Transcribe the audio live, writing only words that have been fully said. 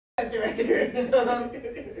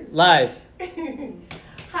Live.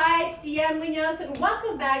 Hi, it's Deanne Munoz, and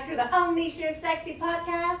welcome back to the Unleash Your Sexy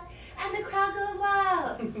podcast. And the crowd goes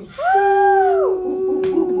wild.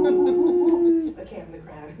 Okay, I'm the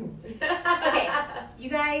crowd. Okay,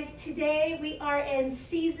 you guys, today we are in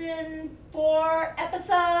season 4,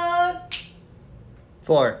 episode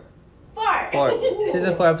 4. 4.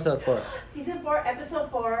 Season 4, episode 4. Season 4,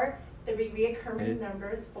 episode 4. The reoccurring number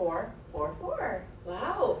is 4, 4, 4.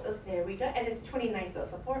 Wow. There we go. And it's 29th though.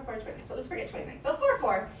 So 4, 4, 29. So let's forget 29. So 4,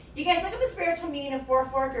 4. You guys look up the spiritual meaning of 4,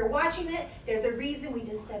 4. If you're watching it, there's a reason we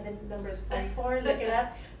just said the numbers 44. Look it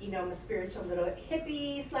up. You know, I'm a spiritual little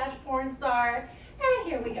hippie / porn star. And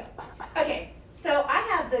here we go. Okay. So I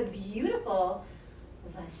have the beautiful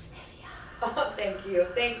Lasavia. Oh, thank you.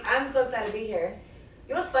 I'm so excited to be here.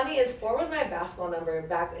 You know what's funny is 4 was my basketball number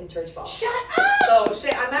back in church ball. Shut up! So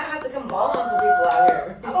shit, I might have to come ball on some people out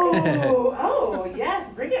here. Oh, yes,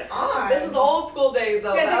 bring it on. This is old school days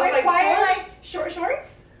though. Does it require like short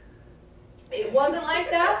shorts? It wasn't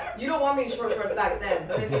like that. You don't want me in short shorts back then,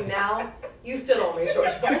 but maybe now you still don't want me in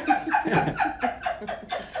short shorts.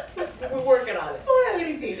 We're working on it. Well, let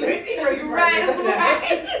me see first. Right.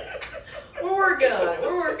 We're working on it.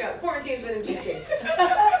 Quarantine's been interesting.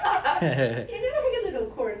 You know, we get little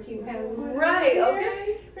quarantine pants. Right,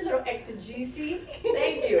 okay. We're a little extra juicy.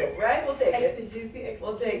 Thank you. Right? We'll take Extra it. juicy, extra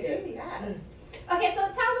We'll take juicy. it. Yes. Okay, so tell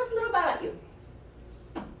us a little about you.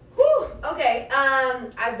 Whew. Okay.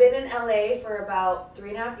 I've been in LA for about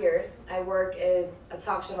 3.5 years. I work as a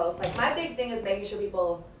talk show host. Like, my big thing is making sure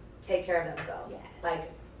people take care of themselves. Yes.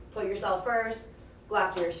 Like, put yourself first, go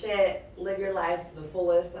after your shit, live your life to the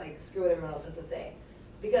fullest, like, screw what everyone else has to say.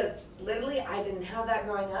 Because literally, I didn't have that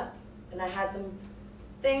growing up, and I had some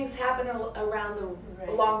things happen along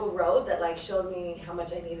the road that, like, showed me how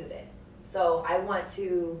much I needed it. So I want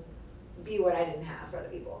to be what I didn't have for other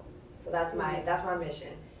people. So that's my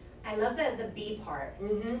mission. I love the B part.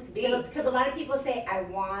 Mm-hmm. Because a lot of people say, I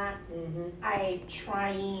want, Mm-hmm. I'm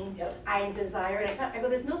trying, Yep. I desire. And I go,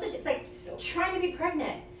 there's no such, it's like trying to be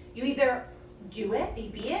pregnant. You either do it,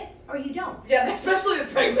 you be it, or you don't. Yeah, especially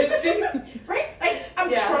with pregnancy. Right? Like,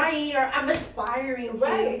 I'm trying or I'm aspiring to.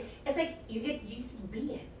 Right. It's like, you just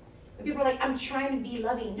be it. But people are like, I'm trying to be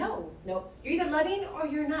loving. No. Nope. You're either loving or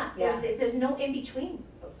you're not. Yeah. There's no in between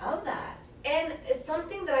of that. And it's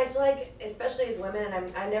something that I feel like, especially as women,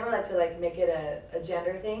 and I never like to like make it a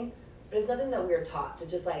gender thing, but it's nothing that we're taught to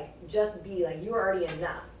just be like, you're already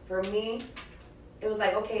enough. For me, it was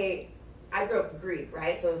like, okay, I grew up Greek,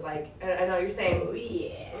 right? So it was like, I know you're saying, Oh,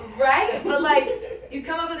 yeah. right? But like, you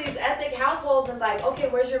come up with these ethnic households and it's like, okay,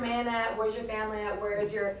 where's your man at? Where's your family at?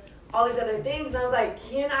 Where's your, all these other things? And I was like,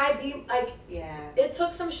 can I be, like, Yeah. it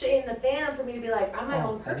took some shit in the fan for me to be like, I'm my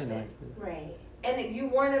own person. Right. And you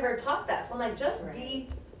weren't ever taught that. So I'm like, just be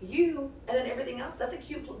you, and then everything else, that's a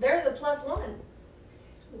cute, they're the +1.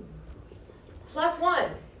 +1.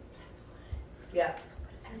 Yeah.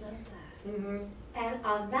 I love that. Mm-hmm. And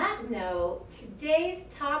on that note, today's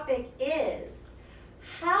topic is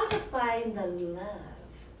how to find the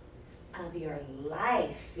love of your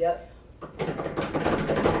life. Yep.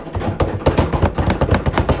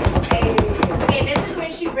 Okay, this is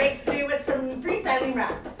when she breaks through with some freestyling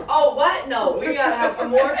rap. Oh, what? No, we gotta have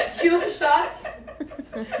some more tequila shots.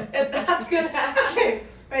 If that's gonna happen. Okay,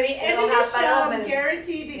 by the end It'll of the have by show, I'm 11 minutes.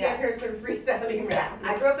 guaranteed to get her some freestyling rap.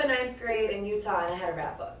 I grew up in 9th grade in Utah and I had a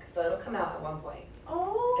rap book, so it'll come out at one point.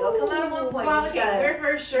 Oh. It'll come out at one point. Well, You just okay, gotta- we're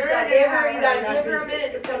for sure. You gotta give her a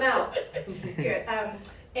minute to come out. Good.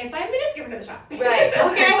 In 5 minutes, give her another shot. Right.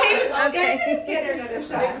 Okay. Okay. Let's get her another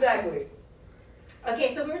shot. Exactly.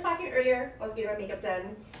 Okay, so we were talking earlier. I was getting my makeup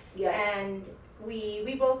done. Yes. And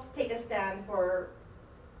we both take a stand for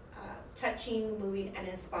touching, moving, and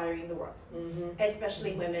inspiring the world,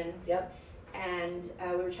 especially women. Yep. And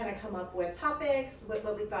we were trying to come up with topics,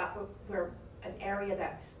 what we thought were an area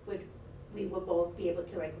that we would both be able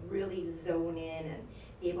to like really zone in and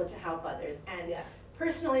be able to help others. And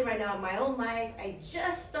personally, right now in my own life, I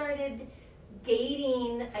just started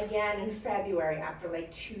dating again in February after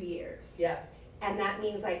like 2 years. Yeah. And that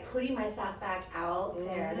means like putting myself back out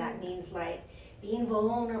there. That means like being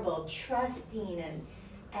vulnerable, trusting,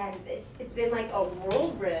 and it's been like a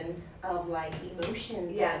whirlwind of like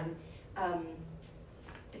emotions. Yeah. And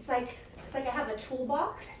it's like I have a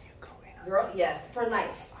toolbox Girl, yes. for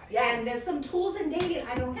life. Yeah. And there's some tools in dating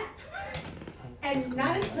I don't have. And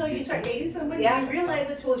not until you start dating someone do Yeah. you realize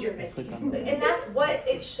the tools you're missing. And that's what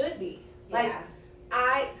it should be. Like,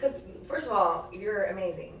 Yeah. because first of all, you're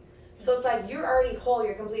amazing. So it's like you're already whole,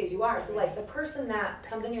 you're complete as you are. So like the person that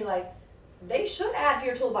comes in your life, they should add to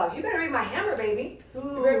your toolbox. You better read my hammer, baby. You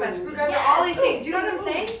better read my screwdriver, all these things. You know what I'm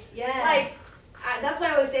saying?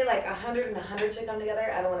 100 and 100 should come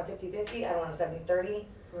together. I don't want a 50-50. I don't want a 70-30.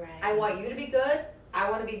 Right. I want you to be good. I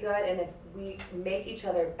want to be good. And if we make each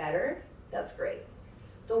other better, that's great.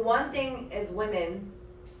 The one thing as women,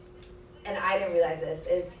 and I didn't realize this,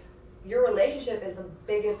 is your relationship is the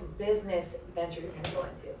biggest business venture you're going to go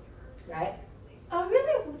into, right? Oh,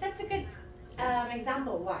 really? Well, that's a good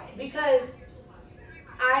example. Why? Because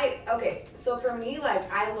so for me,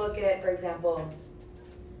 like, I look at, for example,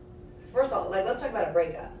 first of all, like, let's talk about a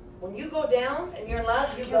breakup. When you go down and you're in love,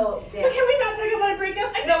 you go down. But can we not talk about a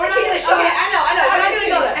breakup? No, we're not gonna. Okay, I know. We're not gonna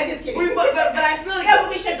go there. I'm just kidding. But I feel like. No, but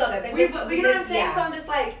we should go there. But you know what I'm saying? Yeah. So I'm just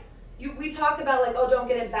like, we talk about like, oh, don't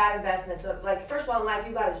get in bad investments. So like, first of all, in life,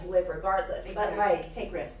 you gotta just live regardless. Exactly. But like,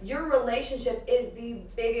 take risks. your relationship is the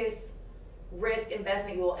biggest risk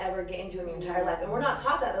investment you will ever get into in your entire life, and we're not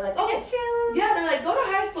taught that. They're like, oh, yeah, they're like, go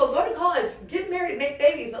to high school, go to college, get married, make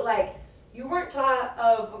babies, but like, you weren't taught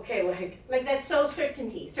of like that's so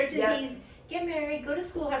certainty. Certainties. Get married, go to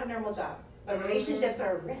school, have a normal job. But relationships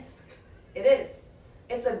are a risk. It is.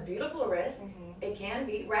 It's a beautiful risk. Mm-hmm. It can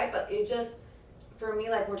be, right? But it just, for me,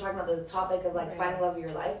 like we're talking about the topic of like finding love of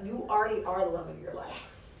your life, you already are the love of your life.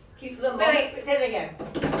 Yes. So the moment, Wait, say it again.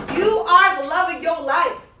 you are the love of your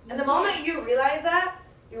life. And the moment you realize that,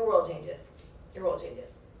 your world changes. Your world changes.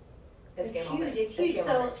 It's game huge. over. It's huge. game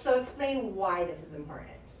So over. so explain why this is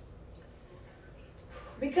important.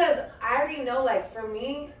 Because I already know, like, for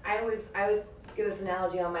me, I always give this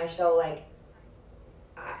analogy on my show, like,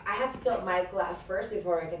 I have to fill up my glass first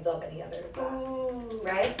before I can fill up any other glass,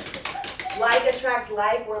 right? Like attracts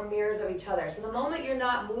like, we're mirrors of each other. So the moment you're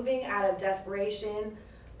not moving out of desperation,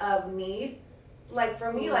 of need, like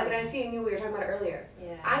for me, like, and I see in you, we were talking about it earlier,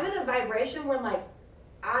 Yeah. I'm in a vibration where I'm like,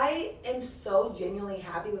 I am so genuinely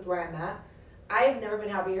happy with where I'm at. I've never been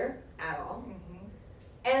happier at all. Mm-hmm.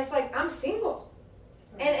 And it's like, I'm single.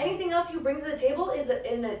 And anything else you bring to the table is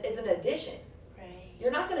an addition. Right.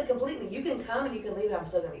 You're not going to complete me. You can come and you can leave and I'm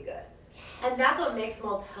still going to be good. And that's what makes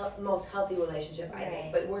most healthy relationship, I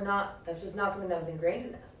think. But that's just not something that was ingrained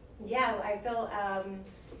in us. Yeah, I feel,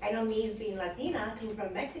 I know me as being Latina, coming from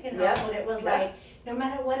a Mexican Yep. household, it was Yep. like, no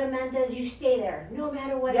matter what a man does, you stay there. No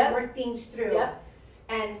matter what, Yep. I work things through. Yep.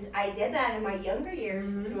 And I did that in my younger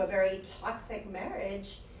years Mhm. through a very toxic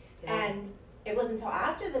marriage. Yeah. And it wasn't until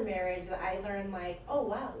after the marriage that I learned, like, oh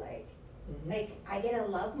wow, like I get to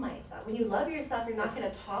love myself. When you love yourself, you're not going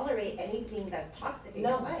to tolerate anything that's toxic in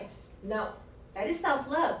your life. No. That is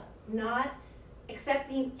self-love, not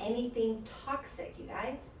accepting anything toxic, you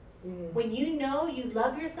guys. Mm. When you know you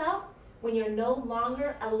love yourself, when you're no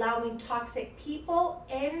longer allowing toxic people,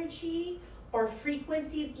 energy, or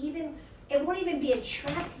frequencies, even it won't even be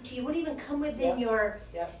attracted to you, it won't even come within your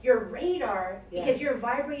radar because you're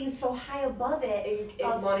vibrating so high above it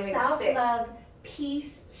of won't even stick. self-love,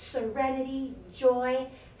 peace, serenity, joy,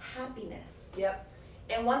 happiness. Yep.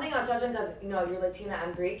 And one thing I'll touch on, because, you're Latina,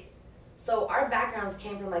 I'm Greek. So our backgrounds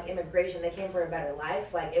came from, like, immigration. They came for a better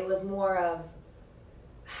life. Like, it was more of,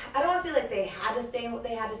 I don't want to say, like, they had to stay in what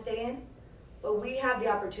they had to stay in, but we have the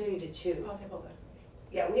opportunity to choose. Okay, hold on.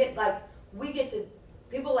 Yeah, we get to,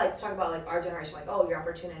 people, like, talk about, like, our generation, like, oh, you're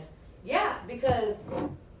opportunists. Yeah, because,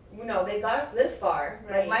 they got us this far.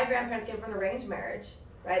 Right. Like, my grandparents came from an arranged marriage,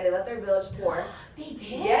 right? They left their village poor. They did?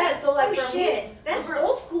 Yeah, so, like, oh, for shit. me, That's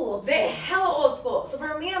old school. They hella old school. So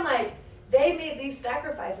for me, I'm like, they made these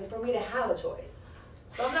sacrifices for me to have a choice.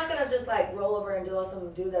 So I'm not gonna just like roll over and deal with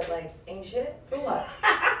some dude that like ain't shit for what?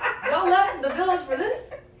 Y'all left the village for this,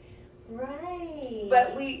 Right.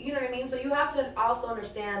 but you know what I mean. So you have to also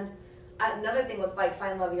understand another thing with like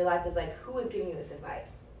finding love of your life is like who is giving you this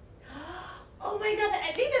advice. Oh my god,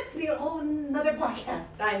 I think that's gonna be a whole nother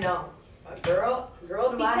podcast. I know, girl, do I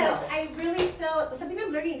know? Because I really felt something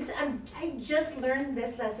I'm learning. Because I just learned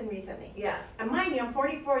this lesson recently. Yeah. And mind you, I'm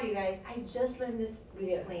 44, you guys. I just learned this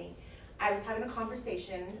recently. I was having a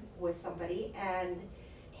conversation with somebody, and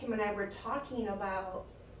him and I were talking about,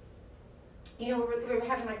 we were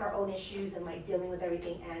having like our own issues and like dealing with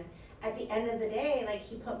everything. And at the end of the day, like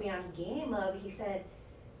he put me on game of, he said,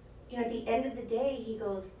 at the end of the day, he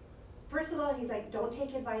goes, first of all, he's like, don't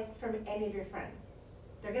take advice from any of your friends.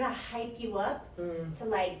 They're gonna hype you up to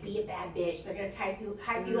like be a bad bitch. They're gonna hype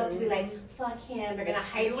you up to be like, fuck him. They're gonna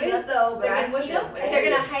hype you up. Though, but They're I'm gonna, with them. they're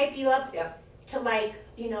gonna hype you up Yep. to like,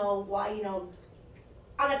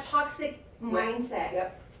 on a toxic mindset.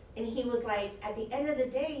 Yep. And he was like, at the end of the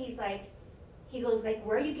day, he goes like,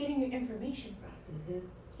 where are you getting your information from? Mm-hmm.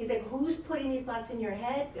 He's like, who's putting these thoughts in your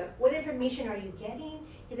head? Yep. What information are you getting?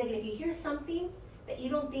 He's like, and if you hear something that you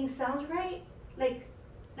don't think sounds right, like,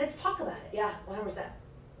 let's talk about it. Yeah, 100%.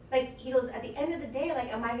 Like, he goes, at the end of the day,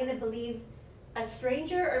 like, am I going to believe a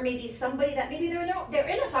stranger or maybe somebody that maybe they're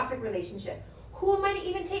in a toxic relationship. Who am I to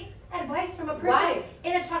even take advice from a person Right.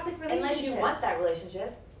 in a toxic relationship? Unless you want that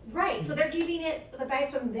relationship. Right. So they're giving it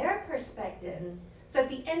advice from their perspective. Mhm. So at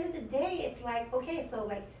the end of the day, it's like, okay, so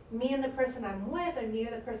like me and the person I'm with or me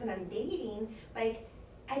or the person I'm dating, like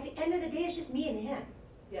at the end of the day, it's just me and him.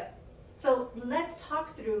 Yeah. So let's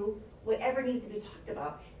talk through whatever needs to be talked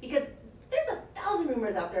about because there's 1,000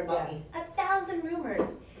 rumors out there about Yeah. me. 1,000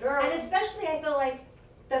 rumors. Girl. And especially I feel like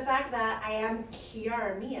the fact that I am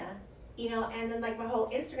Kiara Mia, you know, and then like my whole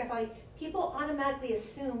Instagram, I feel like people automatically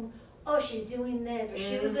assume, oh, she's doing this, or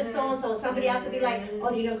she was with so-and-so, somebody else to be like, oh,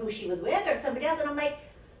 do you know who she was with, or somebody else, and I'm like,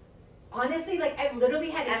 honestly, like, I've literally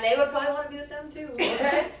had to... And they would probably want to be with them too,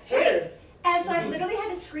 okay? Haters. And so I've literally had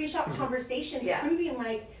to screenshot conversations Yeah. proving,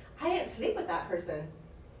 like, I didn't sleep with that person.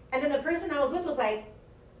 And then the person I was with was like,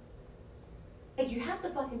 you have to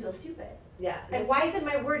fucking feel stupid. Yeah. Like, why isn't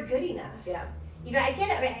my word good enough? Yeah. You know, I get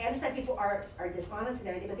it. I mean, I understand people are dishonest and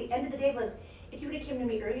everything, but the end of the day was, if you would have came to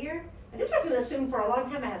me earlier, and this person was assuming for a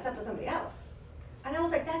long time I had slept with somebody else. And I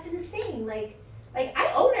was like, that's insane. Like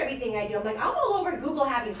I own everything I do. I'm like, I'm all over Google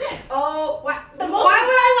having sex. Oh, Why, why would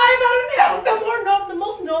I lie about it now? The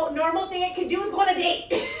most normal thing I could do is go on a date.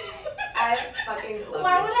 I fucking love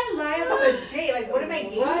Why it. would I lie about a date? Like, what am I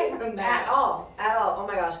gaining from that? At all. Oh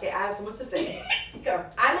my gosh, okay, I have so much to say. Go.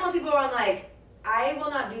 I'm one of those people where I'm like, I will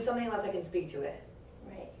not do something unless I can speak to it.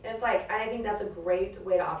 Right. And it's like, I think that's a great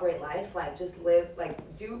way to operate life. Like, just live, like,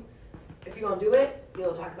 if you're gonna do it,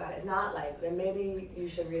 you'll talk about it. If not, like, then maybe you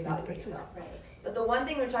should reevaluate yourself. Right. But the one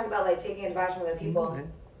thing we're talking about, like, taking advice from other people,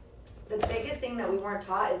 the biggest thing that we weren't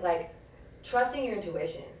taught is, like, trusting your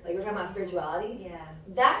intuition. Like, we're talking about spirituality. Yeah.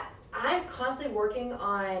 That, I'm constantly working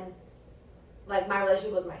on, like, my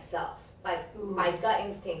relationship with myself. Like, my gut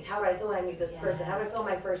instinct. How do I feel when I meet this person? How do I feel on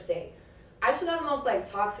my first date? I just got the most, like,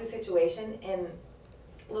 toxic situation in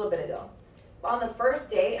a little bit ago. But on the first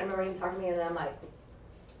date, I remember him talking to me, and I'm like,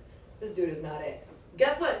 this dude is not it.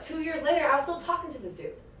 Guess what? 2 years later, I was still talking to this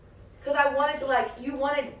dude. Because I wanted to, like,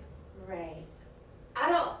 Right.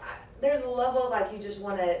 there's a level of, like, you just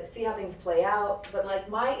want to see how things play out. But, like,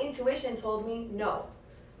 my intuition told me no.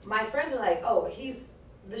 My friends are like, oh, he's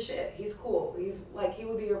the shit. He's cool. He's, like, he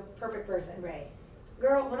would be your perfect person. Right.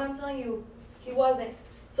 Girl, when I'm telling you, he wasn't.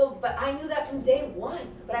 So, but I knew that from day one.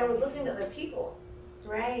 But I was listening to other people.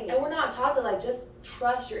 Right. And we're not taught to, like, just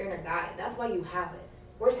trust your inner guide. That's why you have it.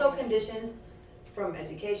 We're so conditioned from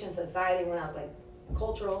education, society, when I was, like,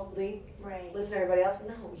 culturally, Right. listen to everybody else.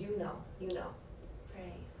 No, you know.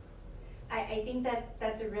 Right. I think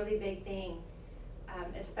that's a really big thing,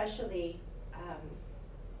 especially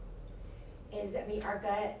is, I mean, our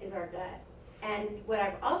gut is our gut. And what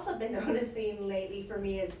I've also been noticing lately for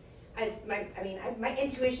me is, my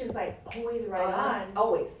intuition's like always right on.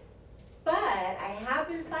 Always. But I have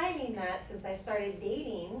been finding that since I started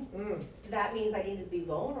dating, that means I need to be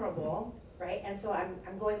vulnerable, right? And so I'm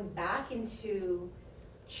going back into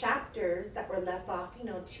chapters that were left off,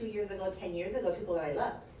 2 years ago, 10 years ago, people that I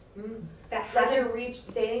loved. That Like hadn't-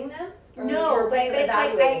 you're dating them? Or No, you're but it's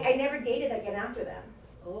like evaluating? I never dated again after them.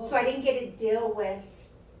 Oh. So I didn't get to deal with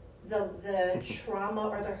the trauma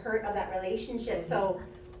or the hurt of that relationship. So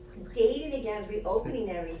dating again is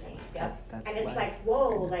reopening everything. Yep. And it's like,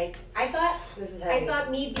 whoa, like I This is heavy.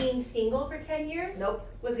 thought me being single for 10 years Nope.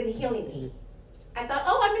 was gonna heal me. I thought,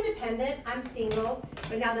 oh, I'm independent, I'm single,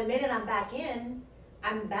 but now the minute I'm back in,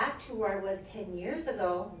 I'm back to where I was 10 years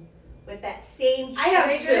ago with that same I have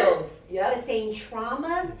triggers, chills. the Yep. same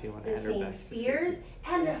traumas, If you want the to add her same back to fears,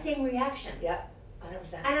 and the same reactions. Yep.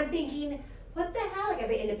 100%. And I'm thinking, what the hell? Like I've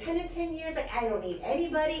been independent 10 years, like I don't need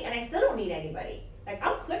anybody, and I still don't need anybody. Like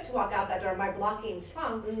I'm quick to walk out that door, my block game's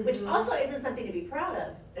strong, which Mhm. also isn't something to be proud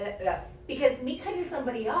of. Yeah. Because me cutting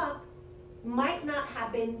somebody off might not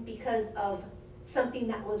have been because of something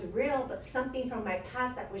that was real, but something from my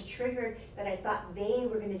past that was triggered that I thought they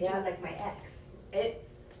were gonna do Yeah. like my ex.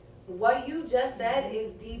 What you just said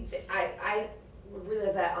is I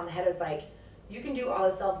realize that on the head. It's like you can do all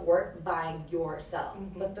the self work by yourself,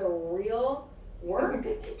 but the real work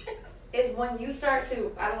is when you start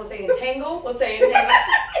to, I don't want to say entangle. Let's say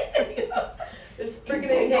entangle. This freaking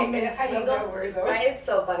entanglement. I love that word though. Right? It's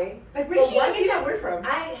so funny. Like where did But she once get you- that word from?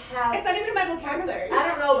 I It's have. not even in my vocabulary. I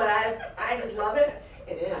don't know, but I just love it.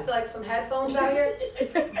 It I is. feel like some headphones out here.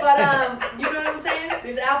 But you know what I'm saying?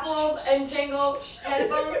 These Apple Entangle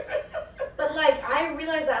headphones. But like I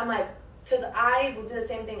realized that I'm like, because I did the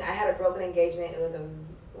same thing. I had a broken engagement. It was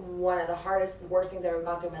one of the hardest, worst things I've ever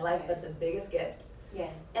gone through in my life, but the biggest gift.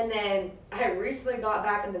 Yes. And then I recently got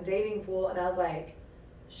back in the dating pool, and I was like,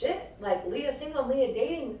 shit, like Leah single, Leah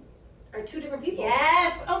dating. are two different people.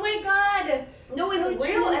 Yes. Oh my God. No, it's So real,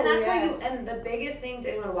 true, and that's yes. why and the biggest thing to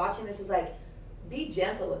anyone watching this is like, be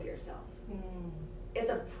gentle with yourself. It's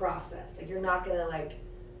a process. Like, you're not gonna like,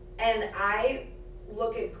 and I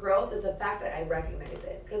look at growth as a fact that I recognize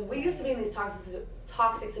it. Because we used to be in these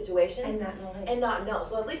toxic situations And not know it. and not know.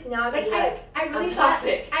 So at least now I can Like, be like, I really I'm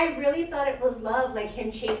toxic. I really thought it was love, like him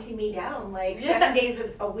chasing me down, like Yeah. 7 days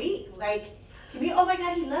a week. Like, to me, oh my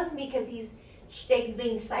God, he loves me because he's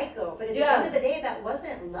being psycho. But at the Yeah. end of the day, that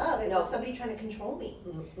wasn't love. It No. was somebody trying to control me.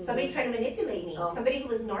 Mhm. Somebody trying to manipulate me. Oh. Somebody who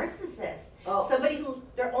was narcissist. Oh. Somebody who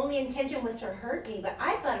their only intention was to hurt me. But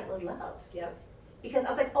I thought it was love. Yep. Because I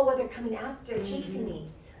was like, oh, well, they're coming after, chasing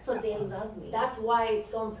me. So they love me. That's why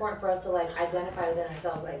it's so important for us to like identify within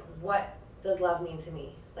ourselves, like, what does love mean to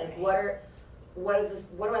me? Like, Right. what is this?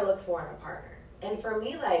 What do I look for in a partner? And for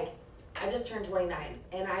me, like, I just turned 29,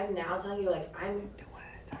 and I'm now telling you, like, I'm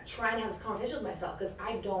trying to have this conversation with myself because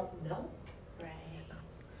I don't know, Right.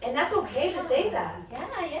 and that's okay to say that. Yeah,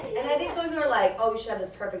 yeah, yeah. And I think some people are like, oh, you should have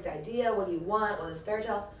this perfect idea. What do you want? Well, this fairy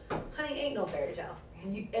tale. Honey, ain't no fairy tale.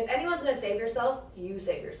 If anyone's gonna save yourself, you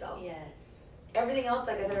save yourself. Yes. Everything else,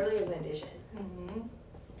 like I said earlier, is an addition. Mm-hmm.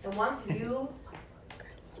 And once you,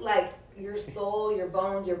 like, your soul, your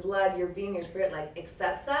bones, your blood, your being, your spirit, like,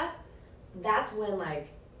 accepts that, that's when, like,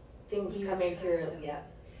 things You come into your, attract it. yeah.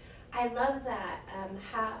 I love that.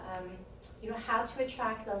 How to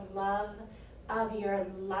attract the love of your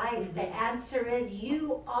life. The answer is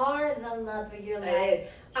you are the love of your life. It is.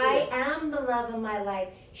 I am the love of my life.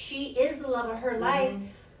 She is the love of her life.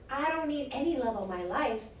 I don't need any love of my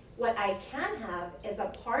life. What I can have is a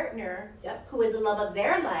partner Yep. who is the love of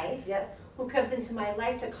their life, Yes. who comes into my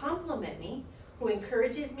life to compliment me, who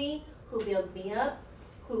encourages me, who builds me up,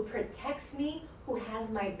 who protects me, who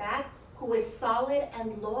has my back, who is solid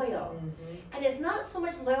and loyal. And it's not so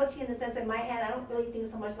much loyalty in the sense in my head, I don't really think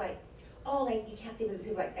so much like, oh, like you can't see those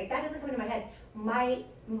people, like that doesn't come into my head. My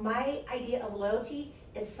idea of loyalty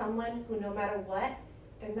is someone who no matter what,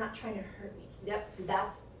 they're not trying to hurt me. Yep.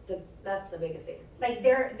 That's the biggest thing. Like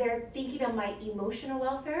they're thinking of my emotional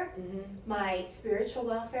welfare, Mm-hmm. my spiritual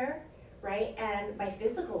welfare, right? And my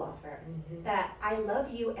physical welfare. That I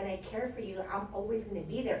love you and I care for you. I'm always gonna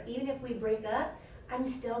be there. Even if we break up, I'm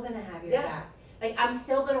still gonna have your Yeah. back. Like I'm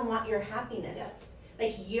still gonna want your happiness. Yes.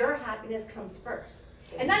 Like your happiness comes first.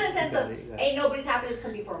 And not in a sense of ain't nobody's happiness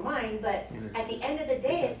come before mine, but at the end of the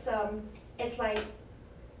day it's like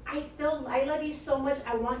I love you so much,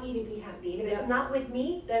 I want you to be happy. And if Yeah. it's not with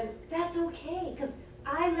me, Then that's okay, because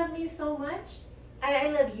I love me so much, and I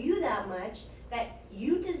love you that much, that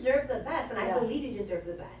you deserve the best, and I Yeah. believe you deserve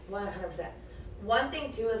the best. 100%. One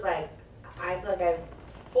thing too is like, I feel like I've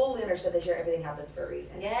fully understood this year everything happens for a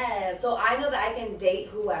reason. Yes. So I know that I can date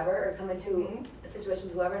whoever or come into Mhm. a situation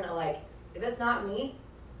with whoever, and I'm like, if it's not me,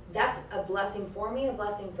 that's a blessing for me and a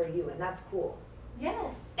blessing for you, and that's cool.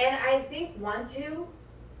 Yes. And I think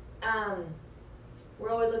we're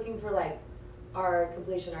always looking for like our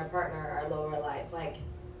completion, our partner, our love of our life. Like,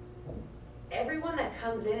 everyone that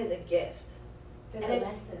comes in is a gift. There's And a it-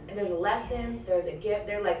 lesson. And there's a lesson, there's a gift.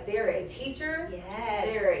 They're a teacher, Yes.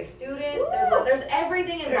 they're a student, Woo! there's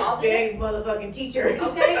everything They're involved in it. big motherfucking teachers.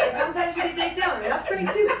 Okay, and sometimes you get take down, and that's great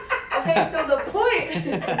too. Okay, so the point,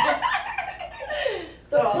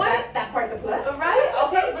 the Oh, point, that part's a plus. right?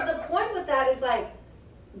 Okay, but the point with that is like,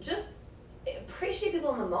 just appreciate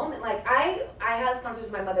people in the moment. Like I had this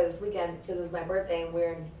conversation with my mother this weekend because it was my birthday and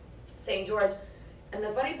we're in St. George. And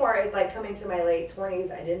the funny part is like coming to my late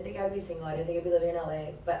 20s, I didn't think I'd be single. I didn't think I'd be living in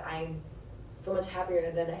LA, but I'm so much happier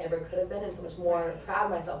than I ever could have been and so much more proud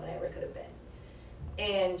of myself than I ever could have been.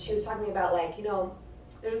 And she was talking to me about like, you know,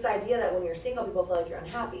 there's this idea that when you're single, people feel like you're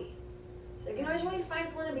unhappy. She's like, you know, I just want you to find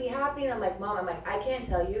someone to be happy. And I'm like, Mom, I can't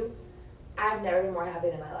tell you, I've never been more happy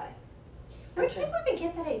than my life. Where do people even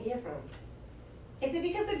get that idea from? Is it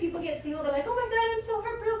because when people get single, they're like, oh my God, I'm so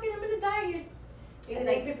heartbroken, I'm gonna die?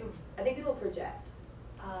 I think people project.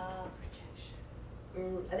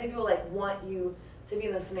 Projection. I think people like want you to be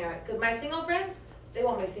in the scenario. Because my single friends, they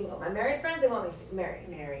want me single. My married friends, they want me married.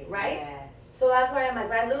 Married. Right? Yes. So that's why I'm like,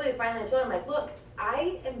 but I literally finally told him, like, look,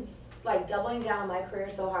 I am like doubling down on my career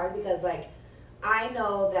so hard because like, I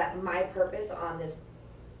know that my purpose on this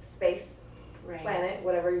space, Right. planet,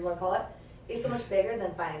 whatever you want to call it, is so much bigger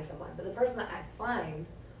than finding someone. But the person that I find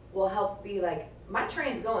will help be like, my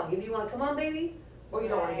train's going. Either you want to come on, baby, or you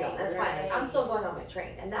don't want to get on. That's fine. Like, I'm still going on my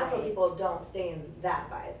train. And that's what Right. people don't stay in that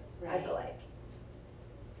vibe, I Right. feel like.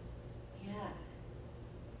 Yeah.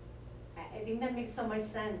 I think that makes so much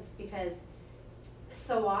sense because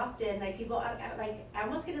so often, like people, I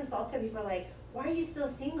almost get insulted. People are like, why are you still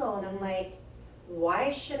single? And I'm like,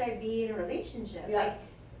 why should I be in a relationship? Yeah. Like,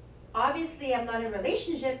 obviously I'm not in a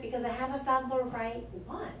relationship because I haven't found the right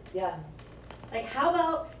one. Yeah. Like, how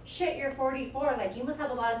about, shit, you're 44, like, you must have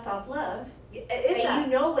a lot of self-love. It is And that.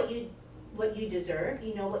 you know what you deserve,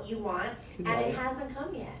 you know what you want, and it hasn't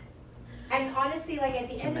come yet. And honestly, like, at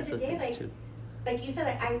the Can end of mess the with day, things like, too. like you said,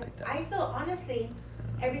 Like that. I feel honestly,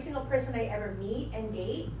 every single person I ever meet and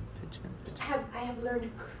date, Pitch in, pitch I have learned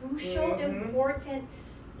crucial, Mhm. important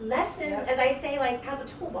lessons, Yep. as I say, like, out of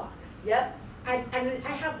the toolbox. Yep. I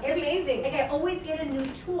have It's amazing. like, I always get a new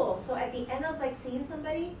tool, so at the end of, like, seeing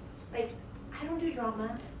somebody, like, I don't do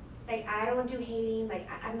drama, like, I don't do hating, like,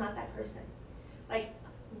 I'm not that person. Like,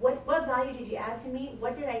 what value did you add to me?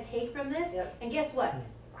 What did I take from this? Yep. And guess what?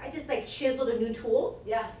 I just, like, chiseled a new tool.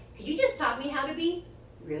 Yeah. You just taught me how to be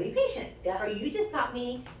really patient. Yeah. Or you just taught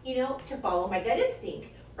me, you know, to follow my gut instinct.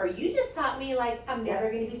 Or you just taught me, like, I'm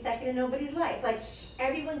never gonna be second in nobody's life. Like,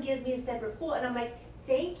 everyone gives me a separate pool, and I'm like,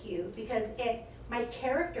 thank you, because my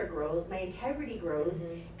character grows, my integrity grows,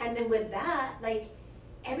 and then with that, like,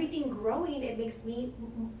 everything growing, it makes me,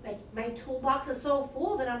 like, my toolbox is so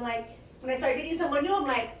full that I'm like, when I start dating someone new, I'm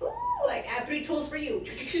like, ooh, like, I have 3 tools for you.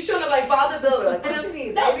 She's showing up like Bob the Builder, like, And what I'm- you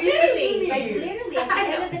need, no, baby? What literally, you like, need? literally, at the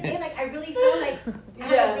end of the day, like, I really feel like I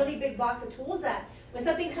have Yeah. a really big box of tools that when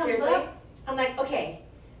something comes Seriously? up, I'm like, okay,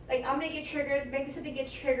 like, I'm gonna get triggered, maybe something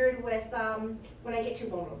gets triggered with, when I get too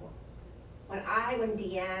vulnerable. When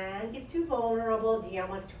Deanne gets too vulnerable, Deanne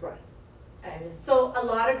wants to run. So a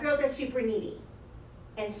lot of girls are super needy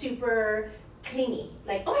and super clingy.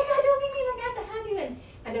 Like, oh my God, don't leave me, I have to have you.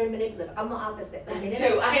 And they're manipulative. I'm the opposite. The minute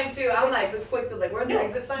I am too. I'm like quick to like, where's the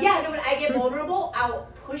exit sign? Yeah, no, when I get vulnerable, I'll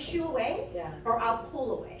push you away Yeah. or I'll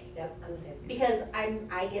pull away. Yep, I'm the same. Because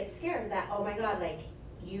I get scared that, oh my God, like,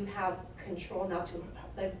 you have control now to,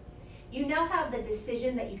 like, you now have the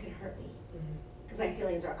decision that you can hurt me. Because my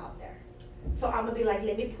feelings are out there. So I'm gonna be like,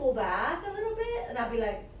 let me pull back a little bit, and I'll be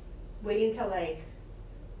like, waiting until like,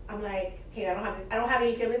 I'm like, okay, I don't have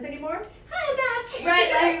any feelings anymore. Hi, I'm back.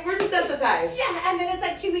 Right, like we're desensitized. Yeah, and then it's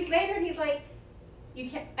like 2 weeks later, and he's like, you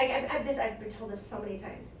can't. I've been told this so many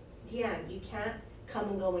times. Deanne, you can't come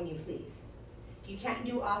and go when you please. You can't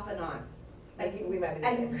do off and on. Like we might be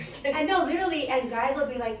the same person. I know, literally, and guys will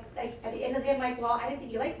be like at the end of the day, I'm like, well, I didn't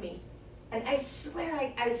think you liked me. And I swear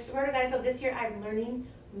to God, I feel this year I'm learning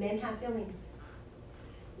men have feelings.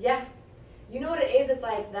 Yeah. You know what it is? It's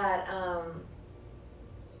like that,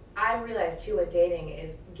 I realize too with dating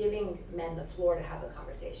is giving men the floor to have the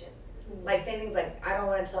conversation. Like saying things like, I don't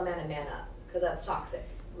want to tell a man to man up, because that's toxic.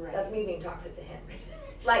 Right. That's me being toxic to him.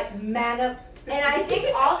 Like, Man up. and I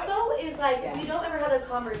think also is like, Yeah. we don't ever have the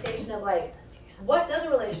conversation of like, what does a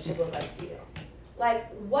relationship look like to you? Like,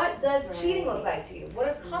 what does cheating look like to you? What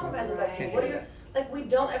does compromise look like to you? Right. What are your, like, we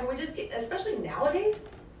don't ever, we just get, especially nowadays,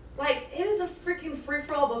 like, it is a freaking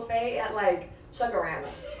free-for-all buffet at, like, Chuggarama.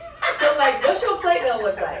 So, like, what's your plate gonna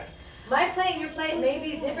look like? My plate and your plate may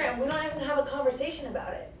be different, and we don't even have a conversation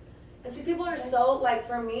about it. And see, people are so, like,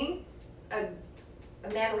 for me, a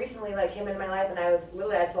man recently, like, came into my life, and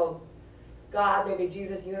I told God, maybe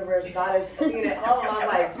Jesus, universe, God is seeing it all, and I was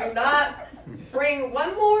like, do not bring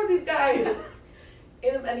one more of these guys.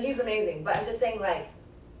 And he's amazing, but I'm just saying, like,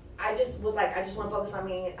 I just was like, I just want to focus on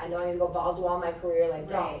me. I know I need to go balls to the wall in my career, like,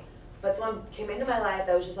 don't. Right. But someone came into my life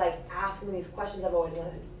that was just like asking me these questions I've always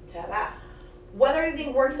wanted to have asked. Whether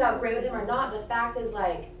anything works out great with him or not, the fact is,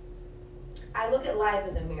 like, I look at life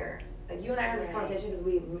as a mirror. Like, you and I had this Right. conversation because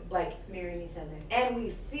we, like, Mirroring each other. and we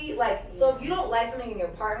see, like, so if you don't like something in your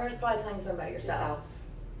partner, it's probably telling you something about yourself.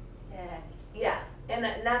 Yes. Yeah, and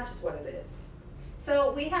that's just what it is.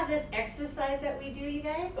 So we have this exercise that we do, you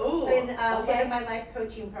guys. Ooh, In one okay. of my life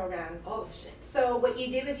coaching programs. Oh, shit. So what you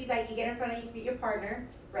do is you get in front of your partner,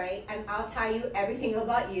 right? And I'll tell you everything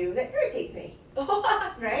about you that irritates me,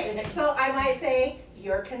 right? So I might say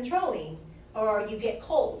you're controlling, or you get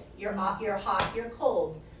cold. You're hot. You're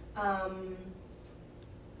cold.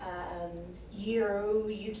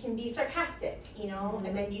 You can be sarcastic, you know,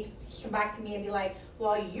 and then you come back to me and be like,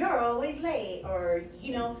 well, you're always late, or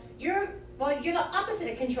you're the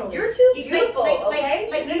opposite of controlling. You're too You- beautiful, okay?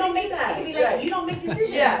 Like you don't make. It that. could be like Right. you don't make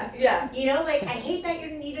decisions. Yeah. You know, like, I hate that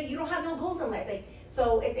you don't have no goals in life. Like,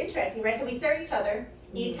 so it's interesting, right? So we stare at each other.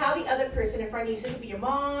 And you tell the other person in front of you, so it could be your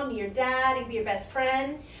mom, your dad, it could be your best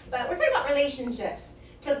friend. But we're talking about relationships.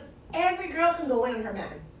 Because every girl can go in on her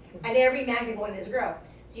man. And every man can go in on his girl.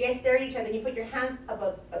 So you guys stare at each other and you put your hands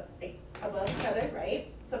above each other, right?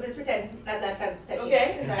 So let's pretend that left hand's touching.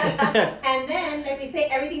 Okay. Right? And then we say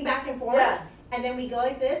everything back and forth. Yeah. And then we go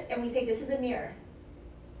like this and we say, this is a mirror.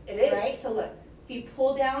 It is. Right? So look, if you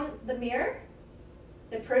pull down the mirror,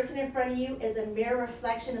 the person in front of you is a mirror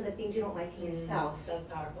reflection of the things you don't like in yourself. That's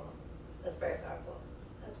powerful. That's very powerful.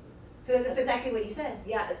 So that's exactly what you said.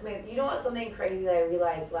 Yeah, it's amazing. You know what? Something crazy that I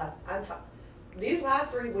realized these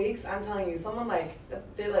last 3 weeks, I'm telling you, someone like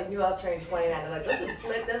they like knew I was turning 29. They're like, let's just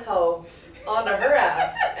flip this hoe onto her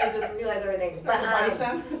ass and just realize everything. But body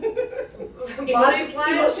slam. Body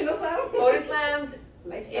slam, Emotional slam. body slammed,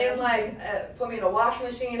 Life slam. and like put me in a washing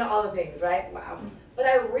machine, all the things, right? Wow. But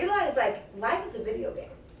I realized like life is a video game,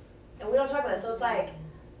 and we don't talk about it. So it's like,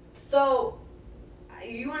 so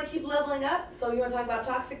you want to keep leveling up. So you want to talk about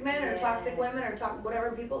toxic men or toxic women or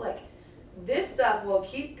whatever people like. This stuff will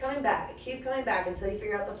keep coming back until you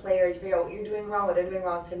figure out the players, you figure out what you're doing wrong, what they're doing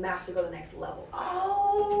wrong to master go to the next level.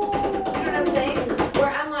 Oh. Do you know what I'm saying? Where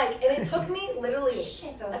I'm like, and it took me literally.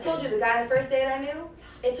 Shit, that was I told you the guy the first date I knew.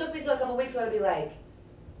 It took me till a couple weeks ago to be like,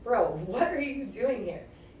 bro, what are you doing here?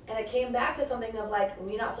 And it came back to something of like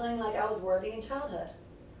me not feeling like I was worthy in childhood,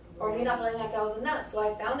 or me not feeling like I was enough. So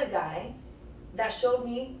I found a guy that showed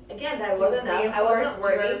me again that I wasn't enough, I wasn't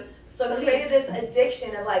worthy. So it created this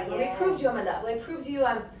addiction of like, let me prove to you I'm enough. Let me prove to you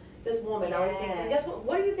I'm this woman. Always thinks, and guess what?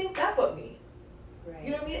 What do you think that put me? Right.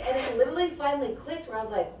 You know what I mean? And it literally finally clicked where I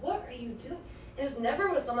was like, what are you doing? And it's never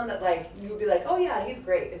with someone that like you would be like, oh yeah, he's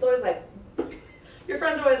great. It's always like your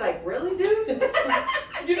friends are always like, really, dude?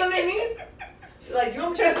 You know what I mean? Like, you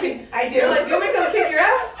want me Trust me, I do. You're like, do you want me to come kick your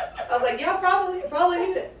ass? I was like, yeah, probably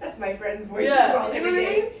need it. That's my friend's voices Yeah, all you know every what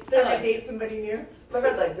I day. mean? They're Like- like, date somebody new. My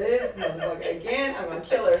friend's like, this motherfucker again, I'm gonna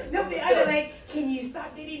kill her. No, I'm gonna they're kill her. like, can you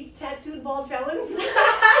stop dating tattooed bald felons?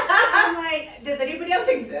 I'm like, does anybody else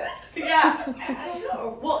exist? Yeah. I don't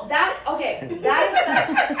know. Well, that is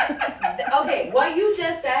such. Okay, what you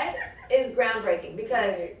just said is groundbreaking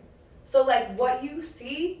because, so like what you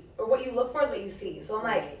see or what you look for is what you see. So I'm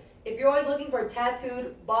like, if you're always looking for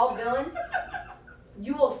tattooed bald villains,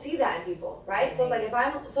 you will see that in people, right? So it's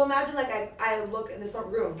like so imagine like I look in this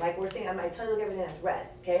room, like we're saying, I tell you look everything that's red,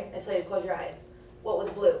 okay? I tell you to close your eyes. What was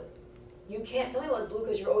blue? You can't tell me what was blue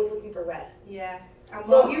because you're always looking for red. Yeah.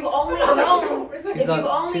 So if you've only known, if you've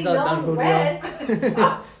only known red,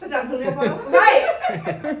 the Don Julio photo?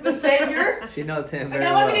 right? The savior. She knows him And very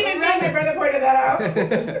that wasn't well. even me. My brother pointed that out.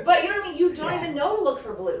 But you know what I mean? You don't even know to look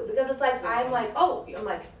for blue because it's like I'm like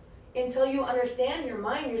until you understand your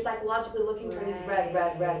mind, you're psychologically looking for these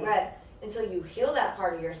red, until you heal that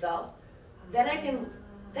part of yourself. Then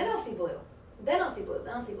I'll see blue. Then I'll see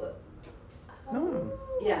blue. No.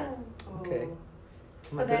 Yeah. Okay.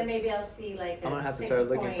 So then maybe I'll see like a I'm gonna have to start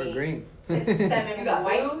looking for 6.7 green. You got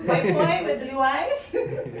white blue? boy with blue eyes.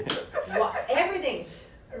 Everything.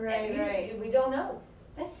 Right. We don't know.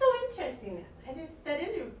 That's so interesting.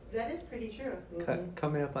 That is pretty true.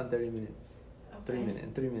 Coming up on 30 minutes. Okay.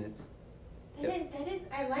 3 minutes. That is,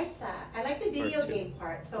 I like that. I like the video two. game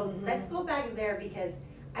part. So let's go back there because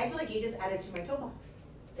I feel like you just added to my toolbox.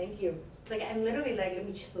 Thank you. Like I'm literally like, let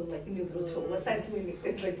me just look like a new little tool. What size can we make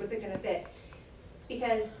this? Like, what's it gonna fit?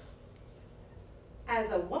 Because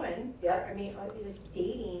as a woman, Yeah. I mean, just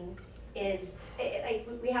dating is like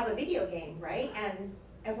we have a video game, right? And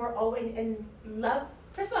if we're all in love,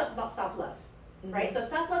 first of all, it's about self-love. Right, so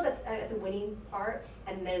self-love's at the winning part,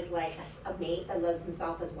 and there's like a mate that loves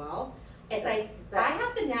himself as well. It's like I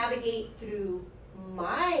have to navigate through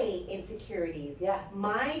my insecurities,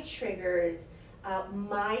 my triggers,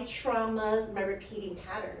 my traumas, my repeating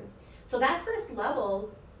patterns. So that first level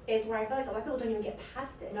is where I feel like a lot of people don't even get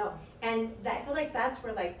past it. No. And I feel like that's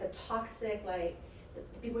where like the toxic, like the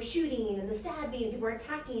people are shooting and the stabbing and people are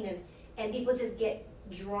attacking and people just get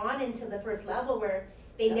drawn into the first level where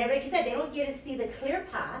they never, like you said, they don't get to see the clear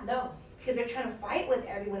path. No. Because they're trying to fight with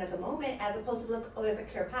everyone at the moment, as opposed to look, oh, there's a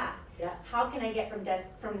clear path. Yeah. How can I get from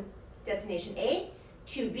destination A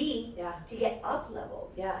to B to get up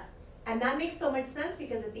leveled? Yeah. And that makes so much sense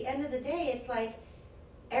because at the end of the day, it's like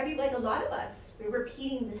a lot of us, we're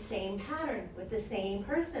repeating the same pattern with the same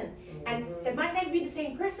person. And it might not be the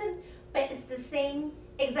same person, but it's the same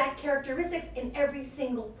exact characteristics in every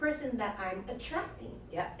single person that I'm attracting.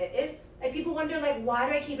 Yeah, it is. Like people wonder, like, why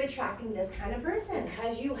do I keep attracting this kind of person?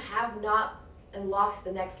 Because you have not unlocked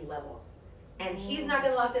the next level. And he's not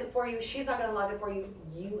going to unlock it for you. She's not going to unlock it for you.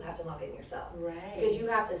 You have to unlock it in yourself. Right. Because you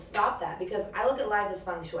have to stop that. Because I look at life as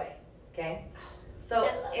feng shui. Okay? So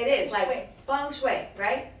it is like feng shui,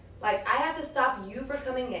 right? Like I have to stop you from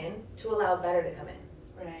coming in to allow better to come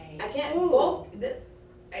in. Right. I can't both.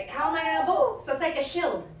 How am I going to have both? So it's like a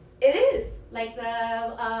shield. It is. Like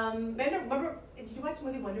the, remember, did you watch the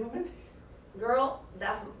movie Wonder Woman? Girl,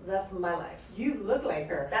 that's my life. You look like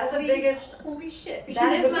her. That's the biggest. Holy shit.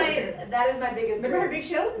 That You is look like her. my biggest. Remember her dream. big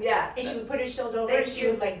shield? Yeah. And she would put her shield over Thank and she you.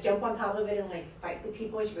 would like jump on top of it and like fight the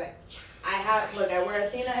people and she'd be like, I wear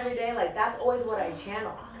Athena every day. Like that's always what I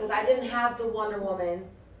channel because I didn't have the Wonder Woman.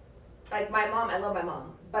 Like my mom, I love my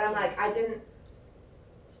mom, but I'm like, I didn't.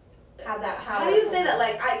 How do you say that?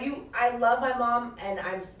 Like, I love my mom, and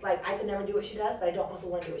I'm like, I could never do what she does, but I don't also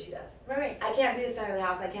want to do what she does. Right. I can't be the center of the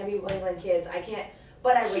house. I can't be wrangling kids. I can't.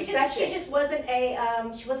 But I respect it. She just wasn't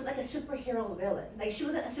she wasn't like a superhero villain. Like, she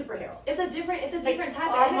wasn't a superhero. It's a different type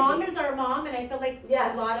of Our energy. mom is our mom, and I feel like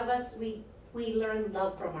a lot of us, we learn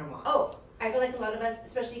love from our mom. Oh. I feel like a lot of us,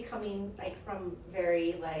 especially coming like from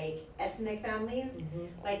very like ethnic families,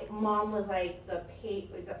 like mom was like the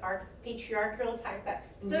patriarchal type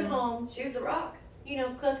that stood home. She was a rock. You know,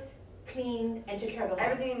 cooked, cleaned, and took care of the home.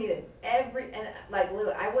 Everything you needed. And like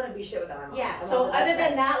literally, I wouldn't be shit without my mom. Yeah. My So mom's the other best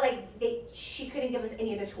than friend. that, like she couldn't give us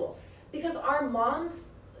any other tools. Because our moms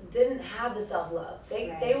didn't have the self-love. They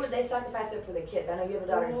sacrificed it for the kids. I know you have a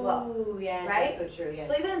daughter as well. Ooh, yes, right? that's so true, yes.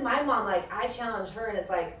 So even my mom, like, I challenge her, and it's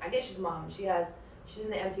like, I guess she's a mom. She's in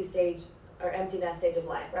the empty stage, or empty nest stage of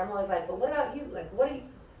life. Where I'm always like, but what about you? Like, what do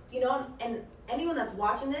you know? And anyone that's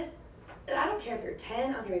watching this, I don't care if you're 10,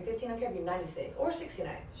 I don't care if you're 15, I don't care if you're 96 or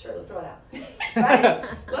 69. Sure, let's throw it out. Right?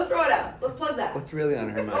 Let's throw it out. Let's plug that. What's really on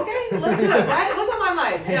her mind? Okay, let's do it, right? What's on my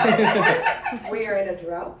mind? Yeah. We are in a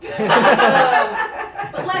drought.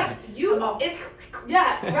 But like,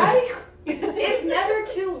 right? It's never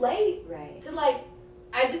too late. Right. To like,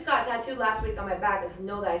 I just got tattooed last week on my back. It's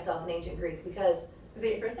Know Thyself in Ancient Greek because. Is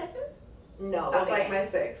it your first tattoo? No, it's Okay. like my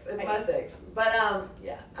sixth. It's my sixth. But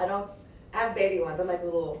yeah, I have baby ones. I'm like a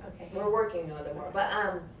little. Okay. We're working on them more.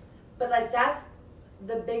 But like that's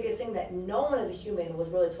the biggest thing that no one as a human was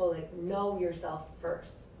really told. Like, know yourself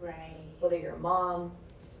first. Right. Whether you're a mom,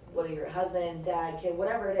 whether you're a husband, dad, kid,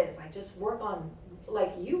 whatever it is, like just work on,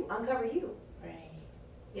 like you, uncover you. Right.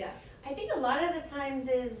 Yeah. I think a lot of the times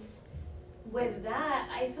is with that,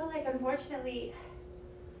 I feel like unfortunately,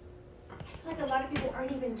 a lot of people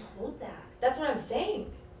aren't even told that. That's what I'm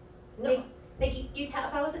saying. No. Like you tell,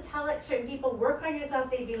 if I was to tell like certain people, work on yourself,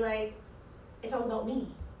 they'd be like, it's all about me.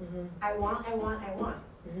 Mm-hmm. I want.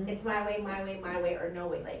 Mm-hmm. It's my way, or no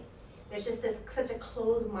way. Like, there's just such a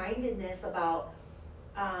closed-mindedness about,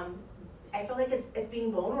 I feel like it's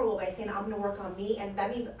being vulnerable by saying, I'm gonna work on me, and that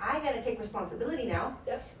means I gotta take responsibility now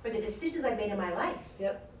for the decisions I made in my life.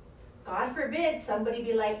 Yep. God forbid somebody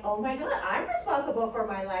be like, oh my God, I'm responsible for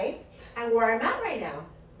my life and where I'm at right now.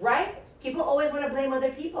 Right? People always wanna blame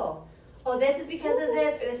other people. Oh, this is because of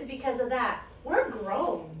this, or this is because of that. We're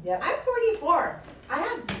grown. Yep. I'm 44.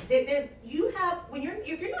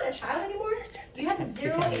 If you're not a child anymore, you have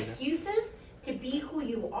zero excuses to be who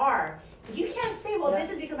you are. You can't say, well,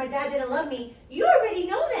 this is because my dad didn't love me. You already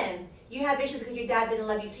know then. You have issues because your dad didn't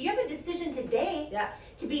love you. So you have a decision today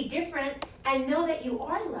to be different and know that you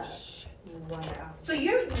are loved. So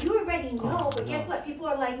you already know, but guess what? People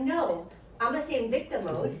are like, no, I'm gonna stay in victim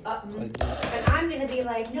mode. And I'm gonna be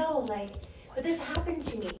like, no, like, but this happened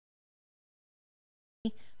to me.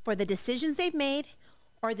 For the decisions they've made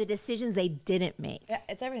or the decisions they didn't make. Yeah,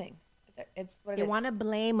 it's everything. It's what it You is. want to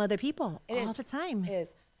blame other people It all is. the time. It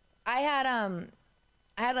is. I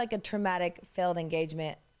had like a traumatic failed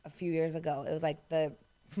engagement a few years ago. It was like the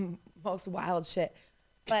most wild shit.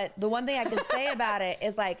 But the one thing I could say about it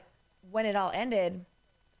is like when it all ended,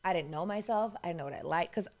 I didn't know myself. I didn't know what I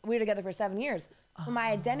liked because we were together for 7 years. So my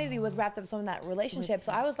identity was wrapped up in that relationship.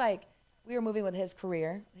 So I was like, we were moving with his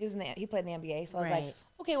career. He played in the NBA. So I was like,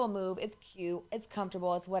 okay, we'll move. It's cute. It's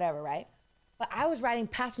comfortable. It's whatever, right? But I was riding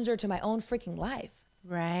passenger to my own freaking life.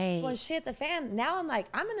 Right. So when shit hit the fan, now I'm like,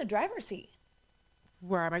 I'm in the driver's seat.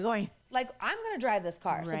 Where am I going? Like, I'm gonna drive this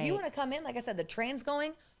car. So if you Right. want to come in, like I said, the train's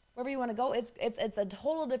going, wherever you want to go, it's a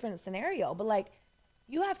total different scenario. But like,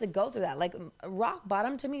 you have to go through that. Like, rock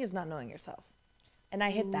bottom to me is not knowing yourself, and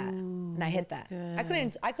I hit that, and I hit that. I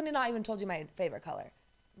couldn't not even told you my favorite color.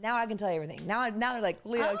 Now I can tell you everything. Now they're like,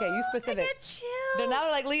 Leah, okay, you specific. I get chills. Now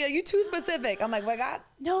they're like, Leah, you too specific. I'm like, my God.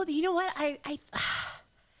 No, you know what? I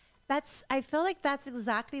feel like that's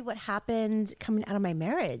exactly what happened coming out of my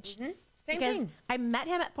marriage. Same because thing. I met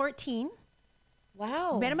him at 14.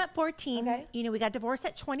 Wow. Met him at 14. Okay. You know, we got divorced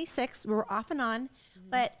at 26. We were off and on,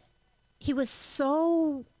 but he was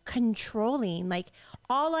so controlling. Like,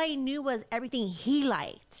 all I knew was everything he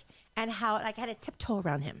liked and how, like, I had to tiptoe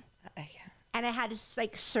around him. And I had to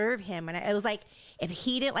like serve him, and it was like, if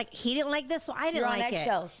he didn't like this, so I didn't You're on like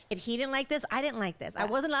eggshells. it. If he didn't like this, I didn't like this. I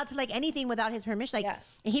wasn't allowed to like anything without his permission. Like, Yeah.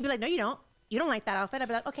 and he'd be like, "No, you don't. You don't like that outfit." I'd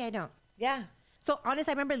be like, "Okay, I don't." Yeah. So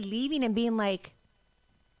honestly, I remember leaving and being like,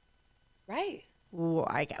 Right.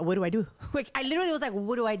 what do I do? Like, I literally was like,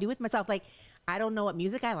 what do I do with myself? Like, I don't know what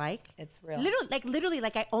music I like. It's real. Literally,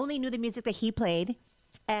 I only knew the music that he played.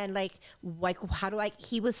 And like how do I,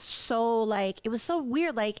 he was so like, it was so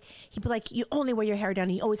weird. Like, he'd be like, you only wear your hair down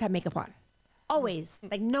and you always have makeup on. Always.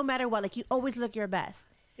 Like, no matter what, like, you always look your best.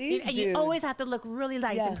 These And you dudes. always have to look really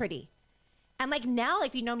nice Yeah. and pretty. And like now,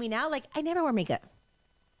 like you know me now, like I never wear makeup.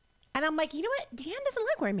 And I'm like, you know what? Deanne doesn't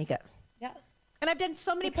like wearing makeup. Yeah. And I've done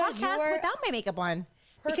so many Because you podcasts are without my makeup on.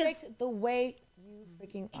 Perfect the way you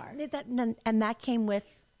freaking are. And that came with,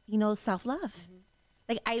 you know, self-love.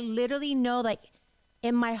 Like I literally know, like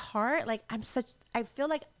in my heart, like I feel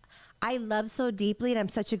like I love so deeply and I'm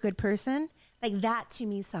such a good person. Like that to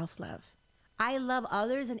me, self-love. I love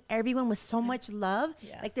others and everyone with so much love.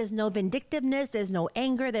 Yeah. Like there's no vindictiveness, there's no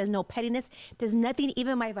anger, there's no pettiness, there's nothing,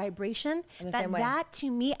 even my vibration. In the same way. That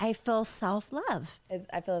to me, I feel self-love.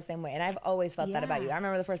 I feel the same way. And I've always felt that about you. Yeah. I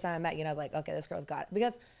remember the first time I met you and I was like, okay, this girl's got it.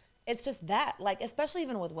 Because it's just that, like, especially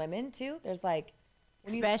even with women too, there's like,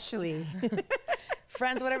 when you- Especially.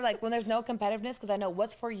 friends, whatever, like when there's no competitiveness, because I know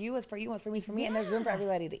what's for you is for you, what's for me is for me, and there's room for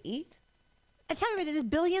everybody to eat. I tell you, there's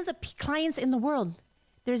billions of clients in the world.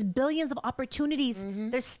 There's billions of opportunities.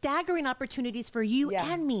 There's staggering opportunities for you Mm-hmm.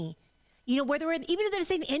 Yeah. and me. You know, whether we're even in the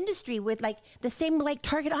same industry with like the same like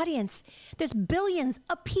target audience, there's billions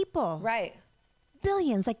of people. Right.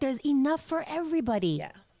 Billions. Like there's enough for everybody.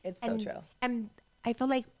 Yeah. It's so true. And I feel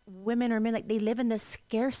like women or men, like they live in this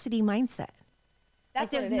scarcity mindset. That's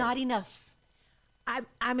Like there's what it not is. enough.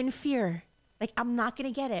 I'm in fear. Like I'm not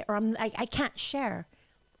gonna get it, or I can't share.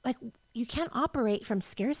 Like you can't operate from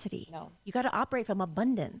scarcity. No. You got to operate from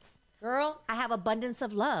abundance. Girl, I have abundance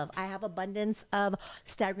of love. I have abundance of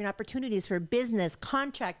staggering opportunities for business,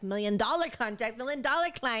 contract, $1 million contract, $1 million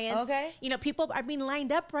clients. Okay. You know, people are being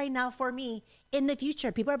lined up right now for me in the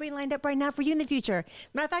future. People are being lined up right now for you in the future.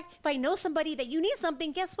 Matter of fact, if I know somebody that you need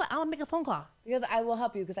something, guess what? I'll make a phone call. because I will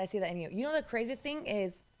help you because I see that in you. You know the craziest thing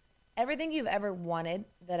is everything you've ever wanted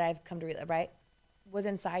that I've come to realize, right, was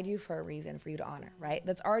inside you for a reason for you to honor, right?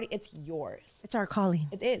 That's already, it's yours. It's our calling.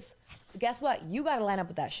 It is. Guess what? You got to line up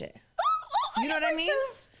with that shit. You know what I mean?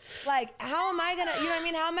 Like, how am I gonna, you know what I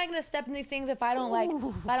mean? How am I gonna step in these things if I don't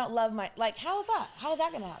if I don't love my, like, how is that? How is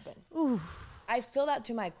that gonna happen? I feel that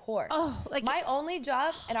to my core. Oh, like- my only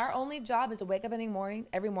job and our only job is to wake up every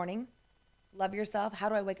morning, love yourself. How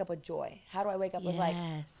do I wake up with joy? How do I wake up with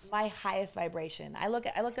Yes. like my highest vibration? I look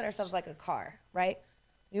at ourselves like a car, right?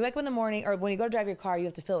 When you wake up in the morning or when you go to drive your car, you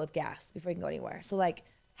have to fill it with gas before you can go anywhere. So like,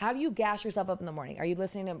 how do you gas yourself up in the morning? Are you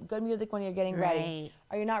listening to good music when you're getting ready? Right.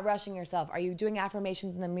 Are you not rushing yourself? Are you doing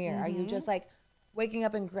affirmations in the mirror? Are you just like waking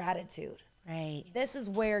up in gratitude? Right. This is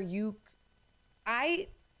where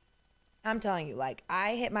I'm telling you, like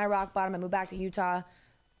I hit my rock bottom. I moved back to Utah,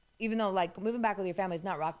 even though like moving back with your family is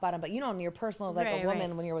not rock bottom, but you know, in your personal as like Right, a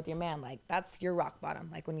woman right. when you're with your man, like that's your rock bottom.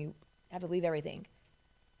 Like when you have to leave everything.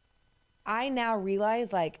 I now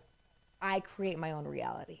realize like I create my own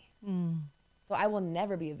reality. So I will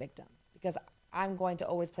never be a victim because I'm going to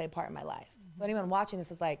always play a part in my life. So anyone watching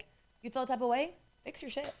this is like, you feel a type of way? Fix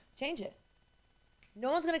your shit. Change it.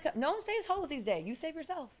 No one's gonna come. No one saves hoes these days. You save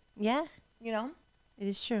yourself. Yeah, You know? it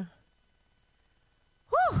is true.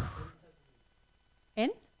 Whew. In?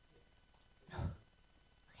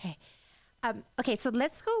 Okay. Okay, so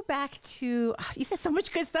let's go back to, you said so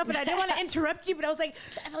much good stuff, and I didn't want to interrupt you, but I was like,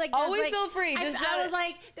 I feel like there's Always like, feel free, I, just I shout was it.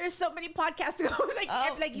 like, there's so many podcasts to go. Like,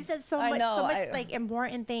 Oh, like you said so I much, know, like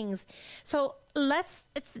important things. So let's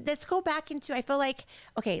go back into, I feel like,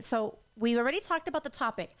 okay, so we already talked about the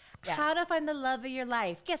topic, Yeah. how to find the love of your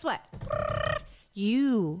life. Guess what?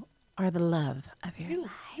 You are the love of your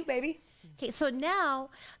life. You baby. Okay, so now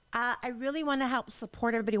I really want to help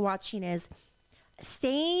support everybody watching is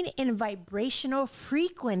staying in vibrational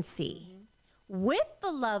frequency with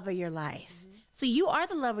the love of your life. So you are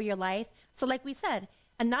the love of your life. So like we said,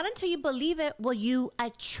 and not until you believe it will you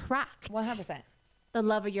attract 100%. the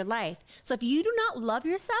love of your life. So if you do not love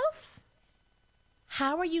yourself,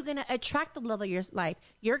 how are you going to attract the love of your life?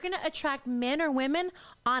 You're going to attract men or women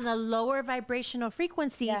on a lower vibrational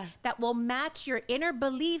frequency Yeah. that will match your inner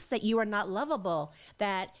beliefs that you are not lovable,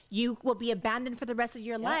 that you will be abandoned for the rest of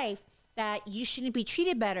your life, that you shouldn't be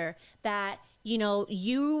treated better, that, you know,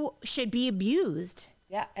 you should be abused.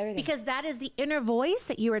 Yeah, everything. Because that is the inner voice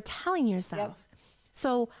that you are telling yourself.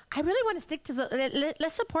 So I really want to stick to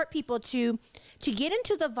let's support people to get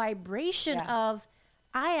into the vibration Yeah. of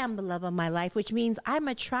I am the love of my life, which means I'm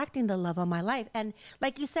attracting the love of my life. And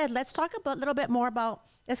like you said, let's talk a little bit more about,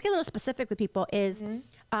 let's get a little specific with people, is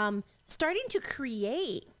starting to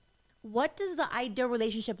create, what does the ideal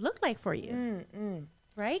relationship look like for you?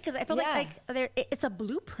 Right? Because I feel Yeah. like it's a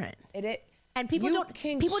blueprint. And people you don't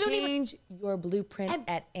can people don't even change your blueprint and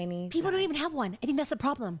at any people time. don't even have one. I think that's the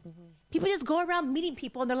problem. People just go around meeting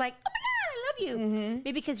people and they're like, oh my God, I love you.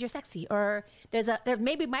 Maybe because you're sexy, or there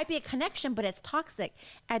maybe might be a connection, but it's toxic.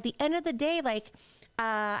 At the end of the day, like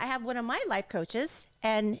I have one of my life coaches,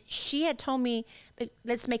 and she had told me,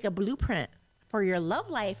 let's make a blueprint for your love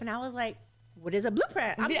life. And I was like, what is a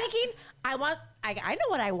blueprint? I'm thinking, I know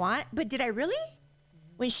what I want, but did I really?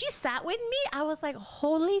 When she sat with me, I was like,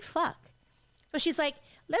 holy fuck. So she's like,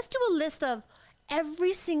 let's do a list of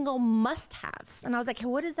every single must-haves. And I was like, hey,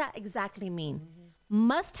 what does that exactly mean?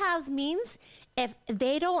 Must-haves means if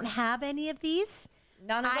they don't have any of these,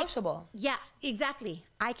 non-negotiable. yeah, exactly.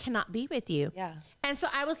 I cannot be with you. Yeah. And so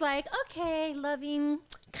I was like, okay, loving,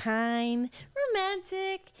 kind,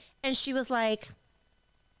 romantic. And she was like,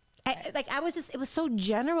 it was so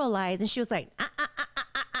generalized. And she was like,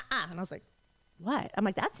 And I was like, what? I'm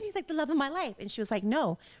like, that seems like the love of my life. And she was like,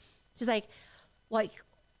 no. She's like,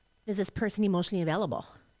 is this person emotionally available?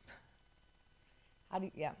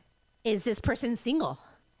 Is this person single?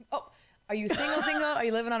 Oh, are you single? Are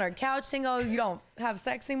you living on her couch single? You don't have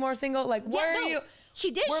sex anymore single? Like, where are you? She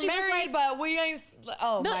did. We're she married, was like, but we ain't.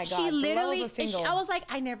 Oh no, my God. she literally. And she, I was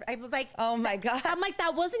like, oh my God. I'm like,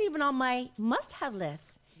 that wasn't even on my must-have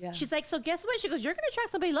list. Yeah. She's like, so guess what? She goes, you're gonna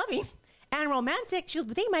attract somebody loving and romantic. She goes,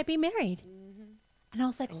 but they might be married. And I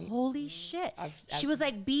was like, holy shit. She was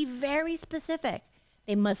like, be very specific.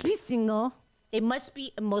 They must be single. They must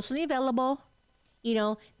be emotionally available. You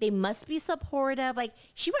know, they must be supportive. Like,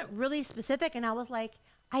 she went really specific, and I was like,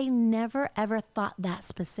 I never ever thought that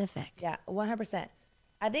specific. Yeah, 100%.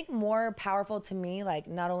 I think more powerful to me, like,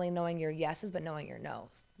 not only knowing your yeses, but knowing your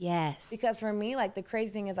nos. Yes. Because for me, like, the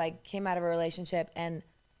crazy thing is I came out of a relationship, and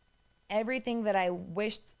everything that I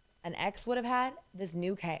wished an ex would have had, this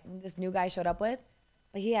new guy showed up with,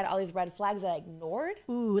 but he had all these red flags that I ignored.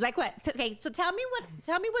 Ooh, like what? Okay, so tell me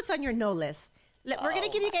what's on your no list. We're gonna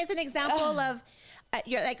give you guys an example of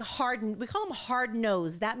your like hard. We call them hard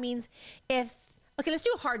no's. That means let's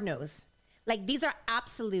do a hard nose. Like, these are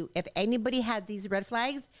absolute. If anybody has these red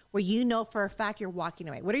flags where you know for a fact you're walking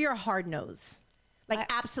away, what are your hard no's?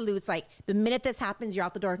 Like absolutes. Like, the minute this happens, you're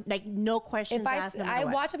out the door. Like, no questions asked. I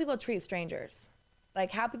watch how people treat strangers. Like,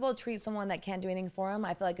 how people treat someone that can't do anything for them,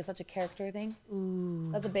 I feel like it's such a character thing. Ooh.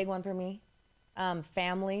 That's a big one for me.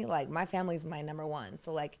 Family, like, my family's my number one.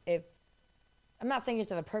 So, like, I'm not saying you have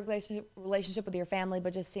to have a perfect relationship with your family,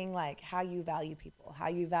 but just seeing, like, how you value people, how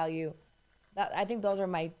you value that. I think those are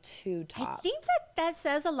my two top. I think that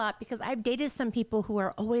says a lot, because I've dated some people who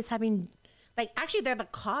are always having, like, actually they're the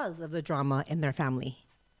cause of the drama in their family.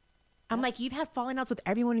 I'm like, you've had falling outs with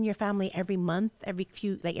everyone in your family every month, every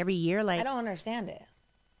year. Like, I don't understand it.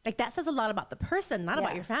 Like, that says a lot about the person, not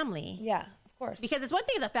about your family. Yeah, of course. Because it's one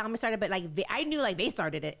thing if the family started, but like I knew like they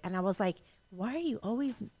started it, and I was like, why are you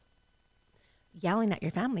always yelling at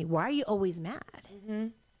your family? Why are you always mad? Mm-hmm.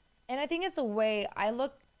 And I think it's a way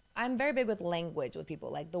I'm very big with language with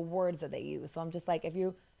people, like the words that they use. So I'm just like,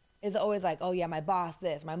 it's always like, oh yeah, my boss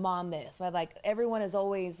this, my mom this. But like, everyone is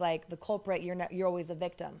always like the culprit. You're always a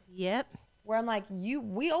victim. Yep. Where I'm like,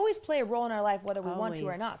 we always play a role in our life, whether we want to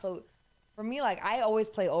or not. So for me, like, I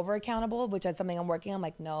always play over accountable, which is something I'm working on.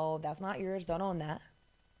 Like, no, that's not yours. Don't own that.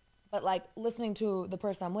 But like, listening to the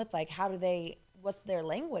person I'm with, like, what's their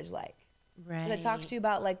language like? Right. It talks to you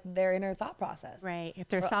about like their inner thought process. Right. If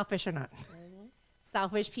they're selfish or not. Mm-hmm.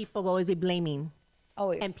 Selfish people will always be blaming.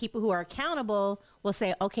 Always. And people who are accountable will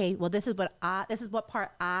say, okay, well, this is what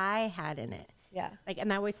part I had in it. Yeah. Like,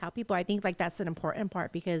 and I always tell people, I think like that's an important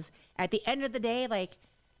part, because at the end of the day, like,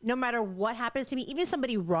 no matter what happens to me, even if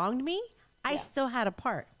somebody wronged me, I still had a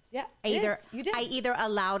part. Yeah. You did. I either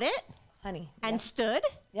allowed it, honey, and stood.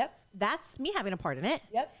 Yep. That's me having a part in it.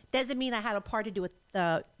 Yep. Doesn't mean I had a part to do with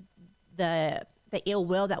the ill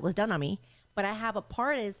will that was done on me, but I have a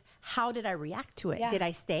part is, how did I react to it? Yeah. Did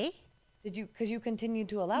I stay? Did you? Because you continued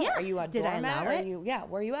to allow it. Yeah. Are you a Did I doormat? allow it?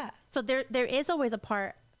 Where are you at? So there is always a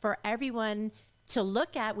part for everyone to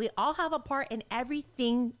look at. We all have a part in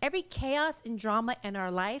everything, every chaos and drama in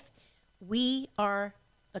our life. We are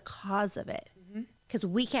the cause of it, because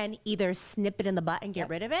we can either snip it in the butt and get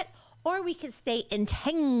rid of it, or we can stay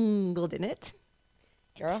entangled in it.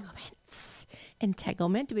 Girl.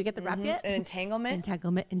 Entanglement. Do we get the rap yet? Entanglement.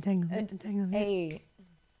 Entanglement. Hey.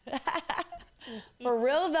 For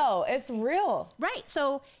real though, it's real. Right.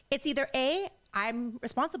 So it's either A, I'm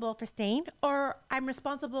responsible for staying, or I'm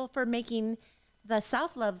responsible for making the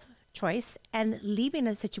self-love choice and leaving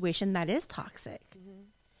a situation that is toxic. Mm-hmm.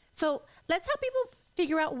 So let's help people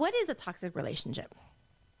figure out, what is a toxic relationship?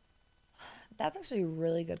 That's actually a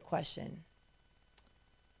really good question.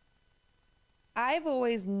 I've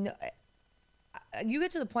always you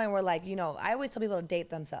get to the point where, like, you know, I always tell people to date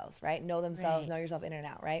themselves, right? Know themselves, know yourself in and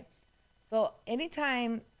out, right? So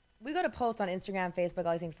anytime we go to post on Instagram, Facebook,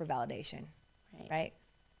 all these things for validation, right?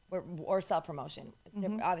 Or self-promotion.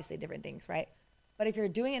 It's obviously different things, right? But if you're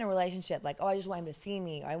doing it in a relationship, like, oh, I just want him to see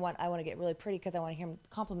me, or I want to get really pretty because I want to hear him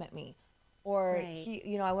compliment me, or Right. he,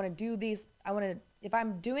 you know, I want to do these. I want to. If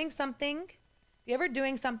I'm doing something, if you're ever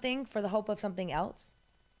doing something for the hope of something else,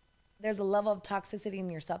 there's a level of toxicity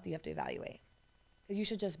in yourself that you have to evaluate, because you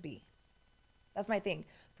should just be. That's my thing.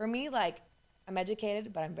 For me, like, I'm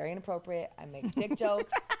educated, but I'm very inappropriate. I make dick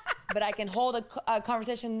jokes, but I can hold a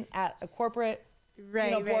conversation at a corporate,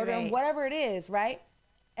 Right, right, boardroom, right. whatever it is, right?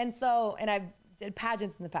 And so, and I've did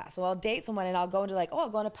pageants in the past. So I'll date someone and I'll go into like, oh, I'll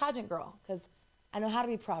go into pageant girl because I know how to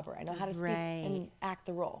be proper. I know how to speak and Right. act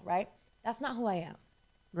the role, right? That's not who I am. I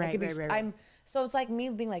Right, could be- right, right, right. I'm so it's like me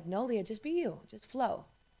being like, no, Leah, just be you, just flow.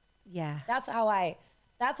 Yeah. That's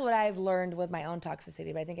what I've learned with my own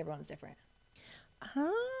toxicity, but I think everyone's different.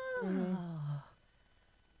 Oh.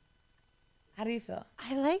 How do you feel?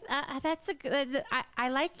 I like that's a good. I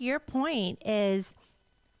like your point. Is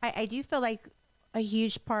I do feel like a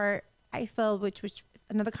huge part. I feel which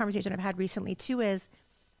another conversation I've had recently too is,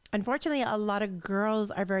 unfortunately, a lot of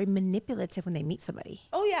girls are very manipulative when they meet somebody.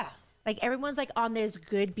 Oh yeah. Like everyone's like on this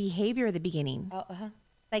good behavior at the beginning. Oh, uh-huh.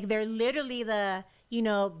 Like they're literally the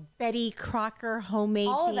Betty Crocker homemade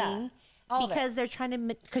All of thing that. All of it. because they're trying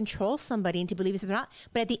to control somebody into believing something not.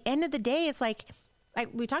 But at the end of the day, it's like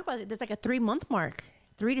we talked about it. There's like a 3 month mark,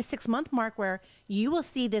 3 to 6 month mark where you will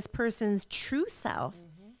see this person's true self,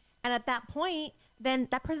 and at that point, then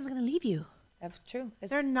that person's gonna leave you. That's true.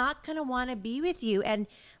 They're not gonna want to be with you. And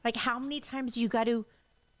like, how many times you got to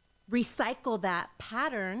recycle that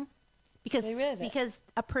pattern? Because They realize it. because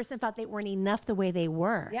a person thought they weren't enough the way they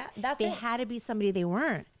were. Yeah, that's they it. had to be somebody they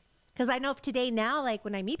weren't. Because I know if today now, like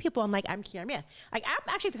when I meet people, I'm like, I'm Kiarmia. Like I'm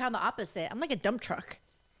actually kind of the opposite. I'm like a dump truck.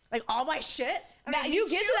 Like all my shit. And Now, I you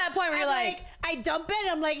meet get to that point where you're I'm like- I dump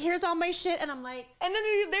it. I'm like, here's all my shit, and I'm like, and then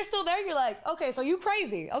they're still there. You're like, okay, so you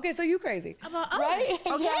crazy. Okay, so you crazy. I'm like, oh, right?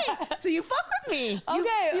 okay. Yeah. So you fuck with me.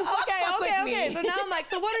 Okay, you fuck with okay. me. So now I'm like,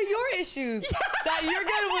 so what are your issues that you're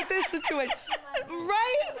good with this situation?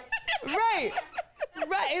 Right.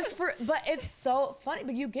 But it's so funny.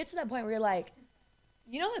 But you get to that point where you're like,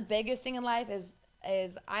 you know, the biggest thing in life is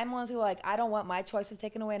I'm one who like I don't want my choices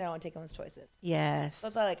taken away, and I don't want to take anyone's choices. Yes. So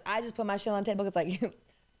it's like I just put my shit on the table. It's like you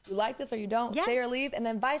like this or you don't, Yeah. stay or leave, and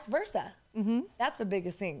then vice versa. Mm-hmm. That's the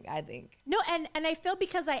biggest thing, I think. No, and I feel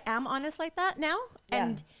because I am honest like that now,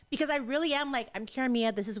 and Yeah. because I really am like, I'm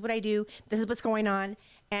Kiarmia, this is what I do, this is what's going on,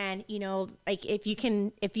 and like if you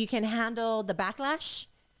can handle the backlash,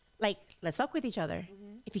 like let's fuck with each other.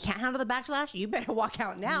 If you can't handle the backlash, you better walk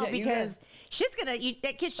out now Yeah, you because shit's gonna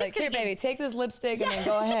shit's Like, gonna here, baby, take this lipstick and then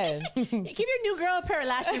go ahead. give your new girl a pair of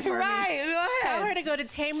lashes for Right, me. go ahead. Tell her to go to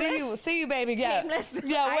Tameless. See you, baby. Yeah, Shameless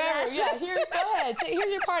yeah, wherever. Yeah, eyelashes. here, go ahead.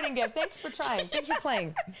 Here's your parting gift. Thanks for trying. Thanks for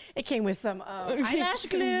playing. It came with some eyelash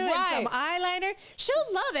glue and some eyeliner. She'll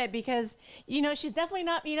love it because, she's definitely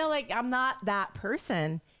not, like I'm not that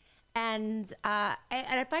person. And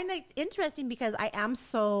I find that interesting because I am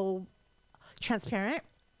so transparent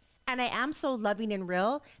and I am so loving and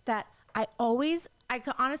real that I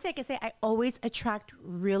can say I always attract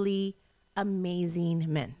really amazing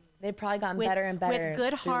men. They've probably gotten better and better with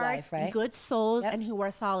good through hearts, life, right? good souls, Yep. and who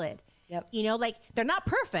are solid. Yep. Like they're not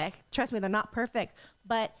perfect. Trust me, they're not perfect.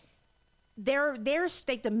 But they're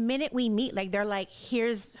like the minute we meet, like they're like,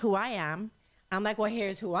 "Here's who I am." I'm like, "Well,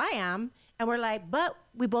 here's who I am," and we're like, "But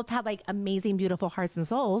we both have like amazing, beautiful hearts and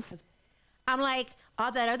souls." I'm like,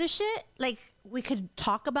 all that other shit, like we could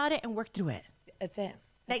talk about it and work through it. That's it.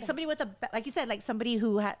 Like somebody with like you said, like somebody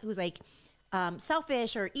who's like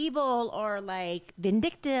selfish or evil or like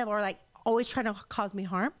vindictive or like always trying to cause me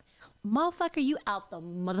harm. Motherfucker, you out the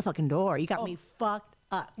motherfucking door. You got me fucked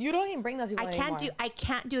up. You don't even bring those people anymore. I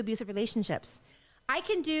can't do abusive relationships. I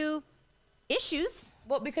can do issues.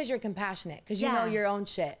 Well, because you're compassionate, because you Yeah. know your own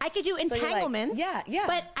shit. I could do So you're like, entanglements. yeah.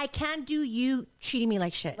 But I can't do you treating me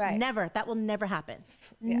like shit. Right. Never. That will never happen.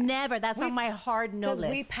 Yeah. Never. That's on We've- my hard no Because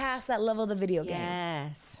list. we passed that level of the video game,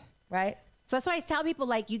 Yes. right? So that's why I tell people,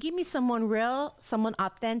 like, you give me someone real, someone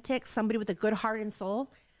authentic, somebody with a good heart and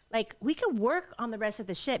soul. Like, we could work on the rest of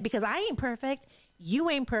the shit because I ain't perfect. You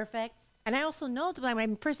ain't perfect. And I also know that when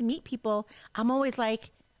I first meet people, I'm always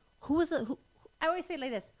like, who I always say it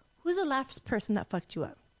like this, who's the last person that fucked you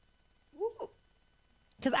up?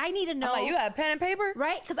 Because I need to know. I'm like, you got pen and paper?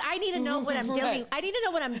 Right? Because I need to know what I'm dealing Right. I need to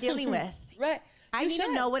know what I'm dealing with. Right. I You need to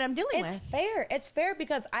should. know what I'm dealing It's with. fair. It's fair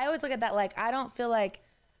because I always look at that like I don't feel like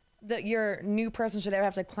that your new person should ever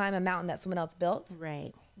have to climb a mountain that someone else built.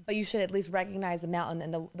 Right. But you should at least recognize the mountain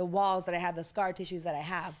and the walls that I have, the scar tissues that I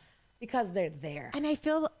have, because they're there. And I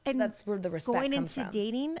feel and That's where the respect going comes into from.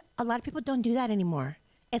 dating, a lot of people don't do that anymore.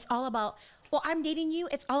 It's all about well, I'm dating you.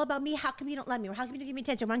 It's all about me. How come you don't love me? Or how come you don't give me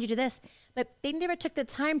attention? Why don't you do this? But they never took the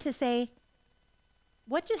time to say,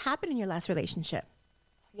 what just happened in your last relationship?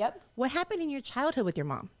 Yep. What happened in your childhood with your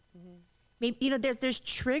mom? Maybe, you know, there's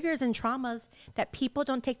triggers and traumas that people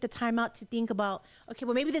don't take the time out to think about. Okay,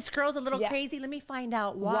 well, maybe this girl's a little Yeah. crazy. Let me find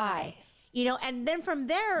out why. Why? You know, and then from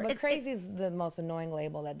there, But crazy is the most annoying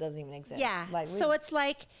label that doesn't even exist. yeah. Like, So it's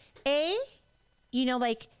like, you know,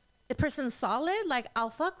 like the person's solid. Like, I'll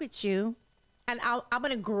fuck with you, and I'm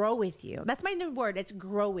gonna grow with you. That's my new word. It's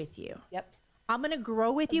grow with you. Yep. I'm gonna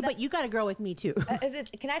grow with you, but you gotta grow with me too.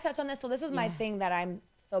 Can I touch on this? So this is my thing that I'm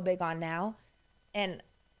so big on now. And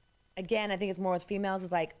again, I think it's more with females.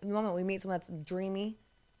 Is like the moment we meet someone that's dreamy,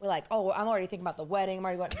 we're like, oh, I'm already thinking about the wedding. I'm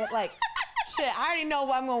already going, but like, shit, I already know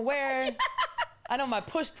what I'm gonna wear. I know my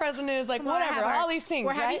push present is like whatever, all these things.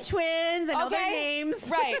 We're right? having twins. I know their names.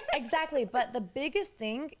 Right, exactly. But the biggest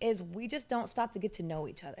thing is we just don't stop to get to know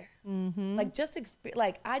each other. Like just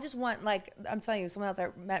like I just want, like I'm telling you, someone else I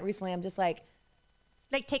met recently. I'm just like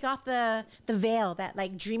take off the veil, that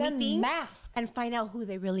like dreamy The thing, mask. and find out who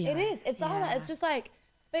they really are. it is. It's all that. It's just like.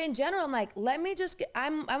 But in general, I'm like, let me just get.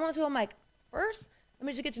 I'm one of those people. I'm like, first, let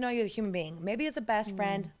me just get to know you as a human being. Maybe as a best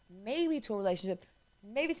friend. Maybe to a relationship.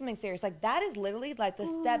 Maybe something serious. Like that is literally like the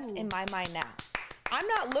steps in my mind now. I'm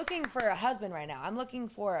not looking for a husband right now. I'm looking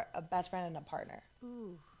for a best friend and a partner.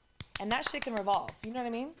 And that shit can revolve. You know what I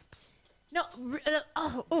mean? No,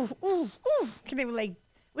 can they like?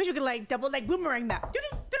 Wish we could like double like boomerang that.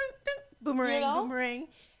 Boomerang, You know? boomerang.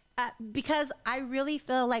 Because I really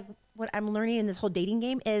feel like what I'm learning in this whole dating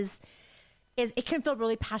game is it can feel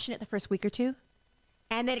really passionate the first week or two,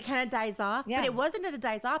 and then it kind of dies off. Yeah. But it wasn't that it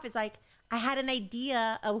dies off. It's like I had an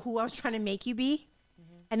idea of who I was trying to make you be,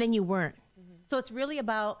 and then you weren't. So it's really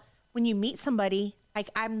about when you meet somebody. Like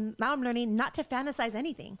I'm learning not to fantasize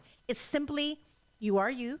anything. It's simply you are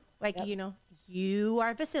you. Like you know, you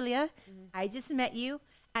are Vasilia. I just met you,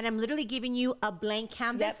 and I'm literally giving you a blank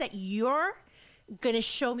canvas that you're gonna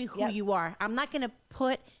show me who you are. I'm not gonna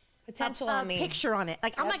put Potential a on me. picture on it.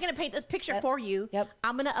 Like I'm not gonna paint the picture for you.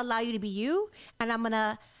 I'm gonna allow you to be you, and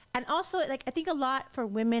and also like I think a lot for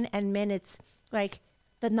women and men, it's like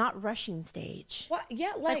the not rushing stage. What?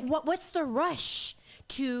 Yeah, Like what's the rush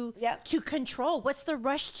to control? What's the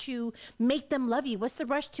rush to make them love you? What's the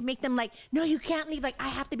rush to make them like, no, you can't leave. Like I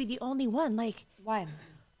have to be the only one. Like why?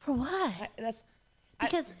 For what?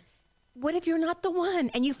 Because what if you're not the one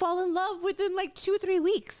and you fall in love within like 2-3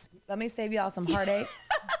 weeks? let me save y'all some heartache.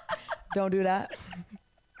 Don't do that.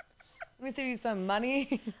 Let me save you some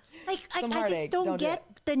money. Like I heartache. just don't do get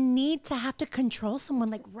it. the need to have to control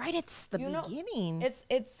someone. Like right at the beginning.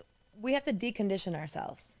 It's we have to decondition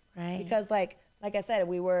ourselves. Right. Because like I said,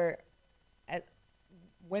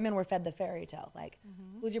 women were fed the fairy tale. Like,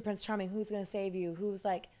 who's your Prince Charming? Who's gonna save you? Who's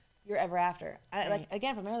like your ever after? Like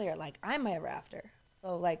again from earlier, like I'm my ever after.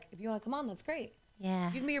 So like if you want to come on, that's great.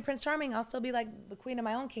 Yeah. You can be your Prince Charming. I'll still be like the queen of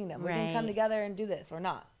my own kingdom. We can come Right. together and do this or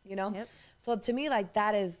not. You know. Yep. So to me, like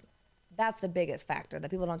that's the biggest factor,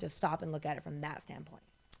 that people don't just stop and look at it from that standpoint.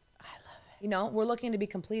 I love it. You know, we're looking to be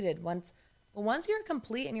completed. Once you're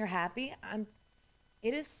complete and you're happy,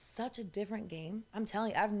 it is such a different game. I'm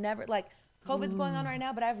telling you, I've never, like, COVID's going on right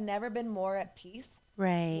now, but I've never been more at peace,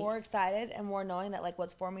 Right. more excited, and more knowing that, like,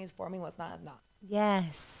 what's for me is for me, what's not is not.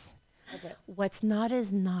 Yes. That's it. What's not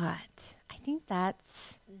is not. I think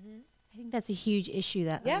that's a huge issue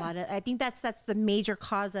that I think that's the major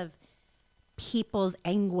cause of people's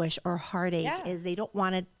anguish or heartache is they don't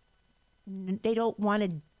want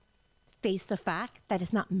to face the fact that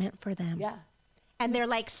it's not meant for them. Yeah. And they're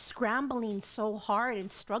like scrambling so hard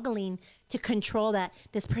and struggling to control that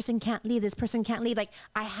this person can't leave, this person can't leave. Like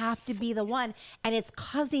I have to be the one. And it's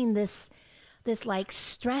causing this like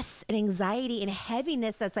stress and anxiety and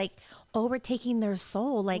heaviness that's like overtaking their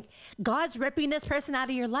soul. Like God's ripping this person out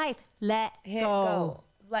of your life. Let go.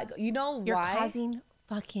 Like, you know You're why? causing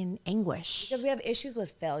fucking anguish. Because we have issues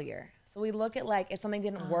with failure. So we look at, like, if something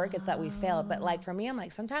didn't work, it's that we failed. But, like, for me, I'm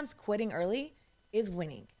like, sometimes quitting early is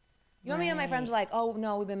winning. You know, me and my friends are like, oh,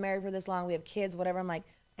 no, we've been married for this long. We have kids, whatever. I'm like,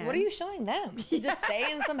 what are you showing them? To just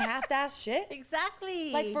stay in some half-assed shit?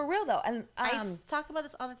 Exactly. Like, for real, though. And I talk about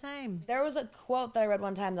this all the time. there was a quote that I read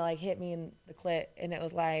one time that, like, hit me in the clit. And it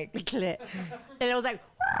was like, And it was like,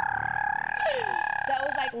 that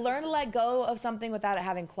was like, learn to let go of something without it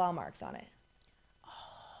having claw marks on it.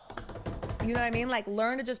 You know what I mean? Like,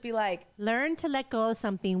 learn to just be like, learn to let go of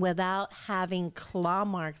something without having claw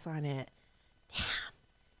marks on it. Damn.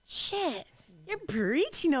 Shit. You're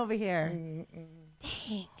preaching over here. Dang.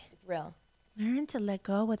 it's real. Learn to let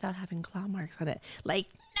go without having claw marks on it. Like,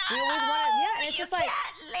 no, We always want to, yeah. And it's you just like,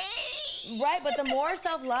 can't leave. Right, but the more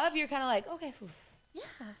self-love, you're kind of like, okay.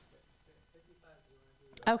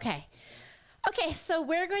 Okay. Okay, so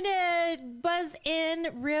we're going to buzz in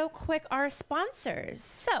real quick our sponsors.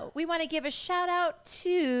 So we want to give a shout out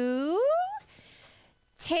to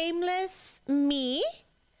Tameless Me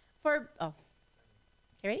for, okay,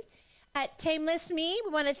 ready? At Tameless Me,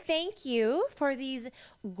 we want to thank you for these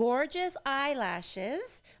gorgeous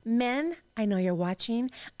eyelashes. Men, I know you're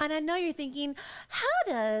watching, and I know you're thinking, how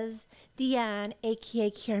does Deanne, aka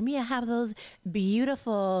Kiarmia, have those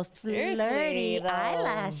beautiful, flirty Seriously, though.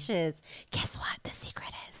 eyelashes? Guess what? The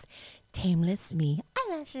secret is Tameless Me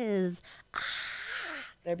eyelashes.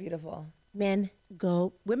 They're beautiful. Men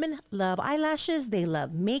go. Women love eyelashes. They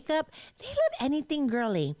love makeup. They love anything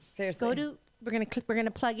girly. Seriously. Go to. We're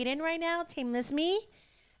gonna plug it in right now. Tameless Me.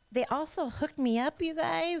 They also hooked me up, you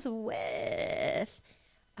guys, with.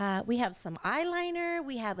 We have some eyeliner.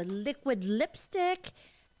 We have a liquid lipstick.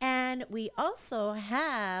 And we also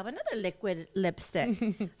have another liquid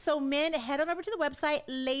lipstick. So men, head on over to the website.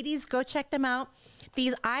 Ladies, go check them out.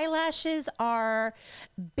 These eyelashes are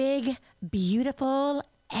big, beautiful,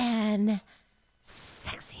 and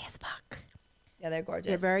sexy as fuck. Yeah, they're gorgeous.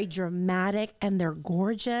 They're very dramatic and they're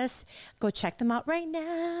gorgeous. Go check them out right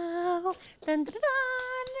now. Dun, dun,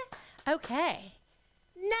 dun. Okay.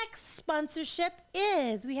 Next sponsorship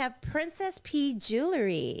is we have Princess P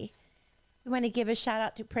Jewelry. We want to give a shout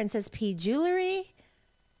out to Princess P Jewelry.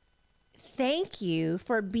 Thank you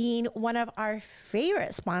for being one of our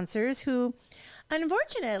favorite sponsors who,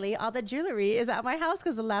 unfortunately, all the jewelry is at my house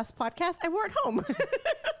because the last podcast I wore it home.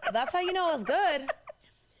 That's how you know it's good.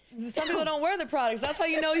 Some people don't wear the products. That's how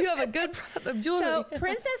you know you have a good product of jewelry. So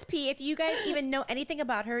Princess P, if you guys even know anything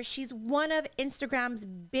about her, she's one of Instagram's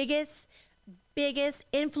biggest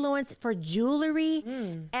influence for jewelry.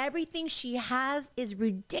 Everything she has is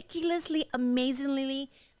ridiculously,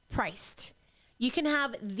 amazingly priced. You can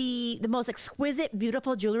have the most exquisite,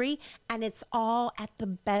 beautiful jewelry, and it's all at the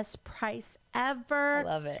best price ever. I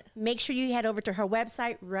love it. Make sure you head over to her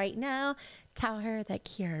website right now. Tell her that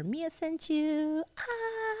Kiara Mia sent you.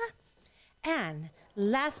 And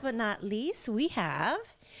last but not least, we have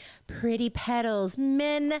Pretty Petals.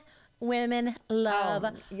 Men, women love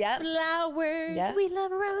flowers. Yep. We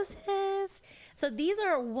love roses. So these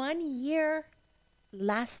are 1 year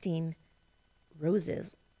lasting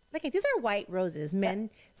roses. Look, these are white roses, men.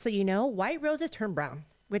 So you know, white roses turn brown.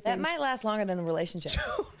 That might last longer than the relationship.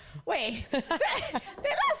 Wait, they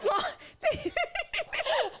last long. They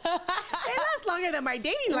last longer than my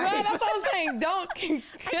dating life. Right, that's what I'm saying. Don't. I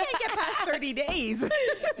can't get past 30 days.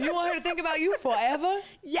 You want her to think about you forever?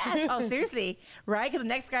 Yes. Oh, seriously. Right? Because the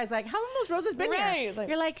next guy's like, how long have those roses been Right. here? It's like-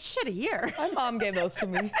 You're like, shit, a year. My mom gave those to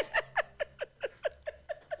me.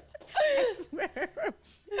 I swear.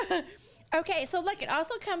 Okay, so look, it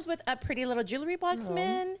also comes with a pretty little jewelry box,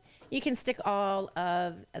 man. You can stick all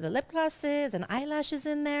of the lip glosses and eyelashes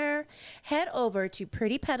in there. Head over to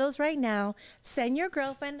Pretty Petals right now. Send your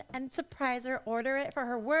girlfriend and surprise her. Order it for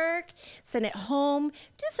her work. Send it home.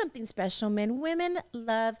 Do something special, men. Women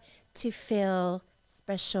love to feel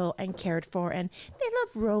special and cared for, and they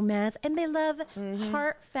love romance, and they love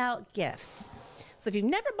heartfelt gifts. So if you've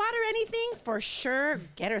never bought her anything, for sure,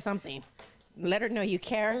 get her something. Let her know you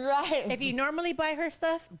care. Right. If you normally buy her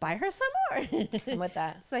stuff, buy her some more. I'm with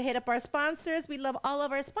that. So hit up our sponsors. We love all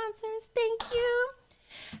of our sponsors. Thank you.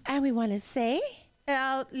 And we want to say,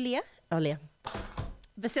 Leah.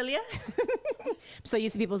 Vasilia. I'm so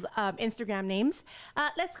used to people's Instagram names.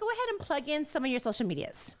 Let's go ahead and plug in some of your social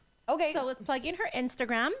medias. Okay. So let's plug in her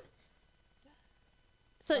Instagram.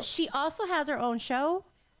 So she also has her own show.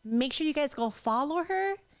 Make sure you guys go follow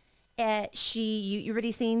her. You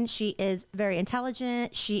already seen, she is very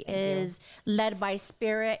intelligent. She is led by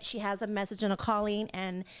spirit. She has a message and a calling.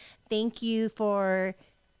 And thank you for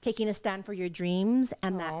taking a stand for your dreams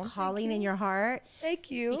and that calling in your heart. Thank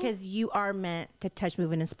you. Because you are meant to touch,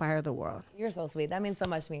 move, and inspire the world. You're so sweet. That means so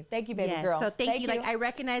much to me. Thank you, baby Yes, girl. so thank you. Like, I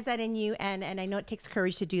recognize that in you, and I know it takes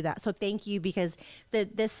courage to do that. So thank you, because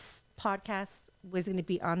this podcast was going to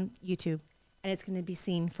be on YouTube, and it's going to be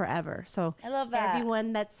seen forever. So I love that.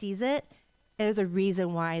 Everyone that sees it, there's a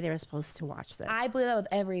reason why they're supposed to watch this. I believe that with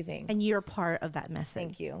everything. And you're part of that message.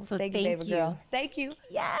 Thank you. So thank you, baby girl. Thank you.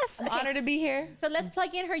 Yes. I'm okay. honored to be here. So let's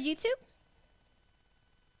plug in her YouTube.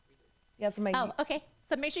 Yes, my Okay.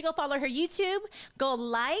 So make sure you go follow her YouTube. Go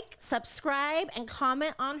like, subscribe, and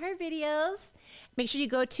comment on her videos. Make sure you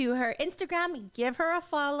go to her Instagram, give her a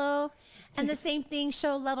follow. And the same thing,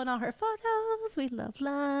 show love on all her photos. We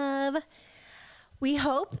love. We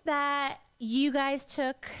hope that you guys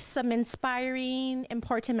took some inspiring,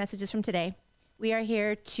 important messages from today. We are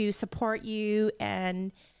here to support you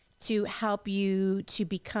and to help you to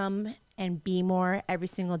become and be more every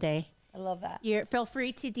single day. I love that. Feel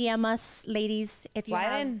free to DM us, ladies, if you Slide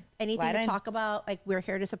have in. anything Slide to in. talk about. Like, we're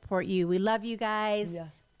here to support you. We love you guys. Yeah.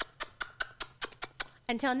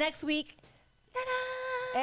 Until next week. Ta-da!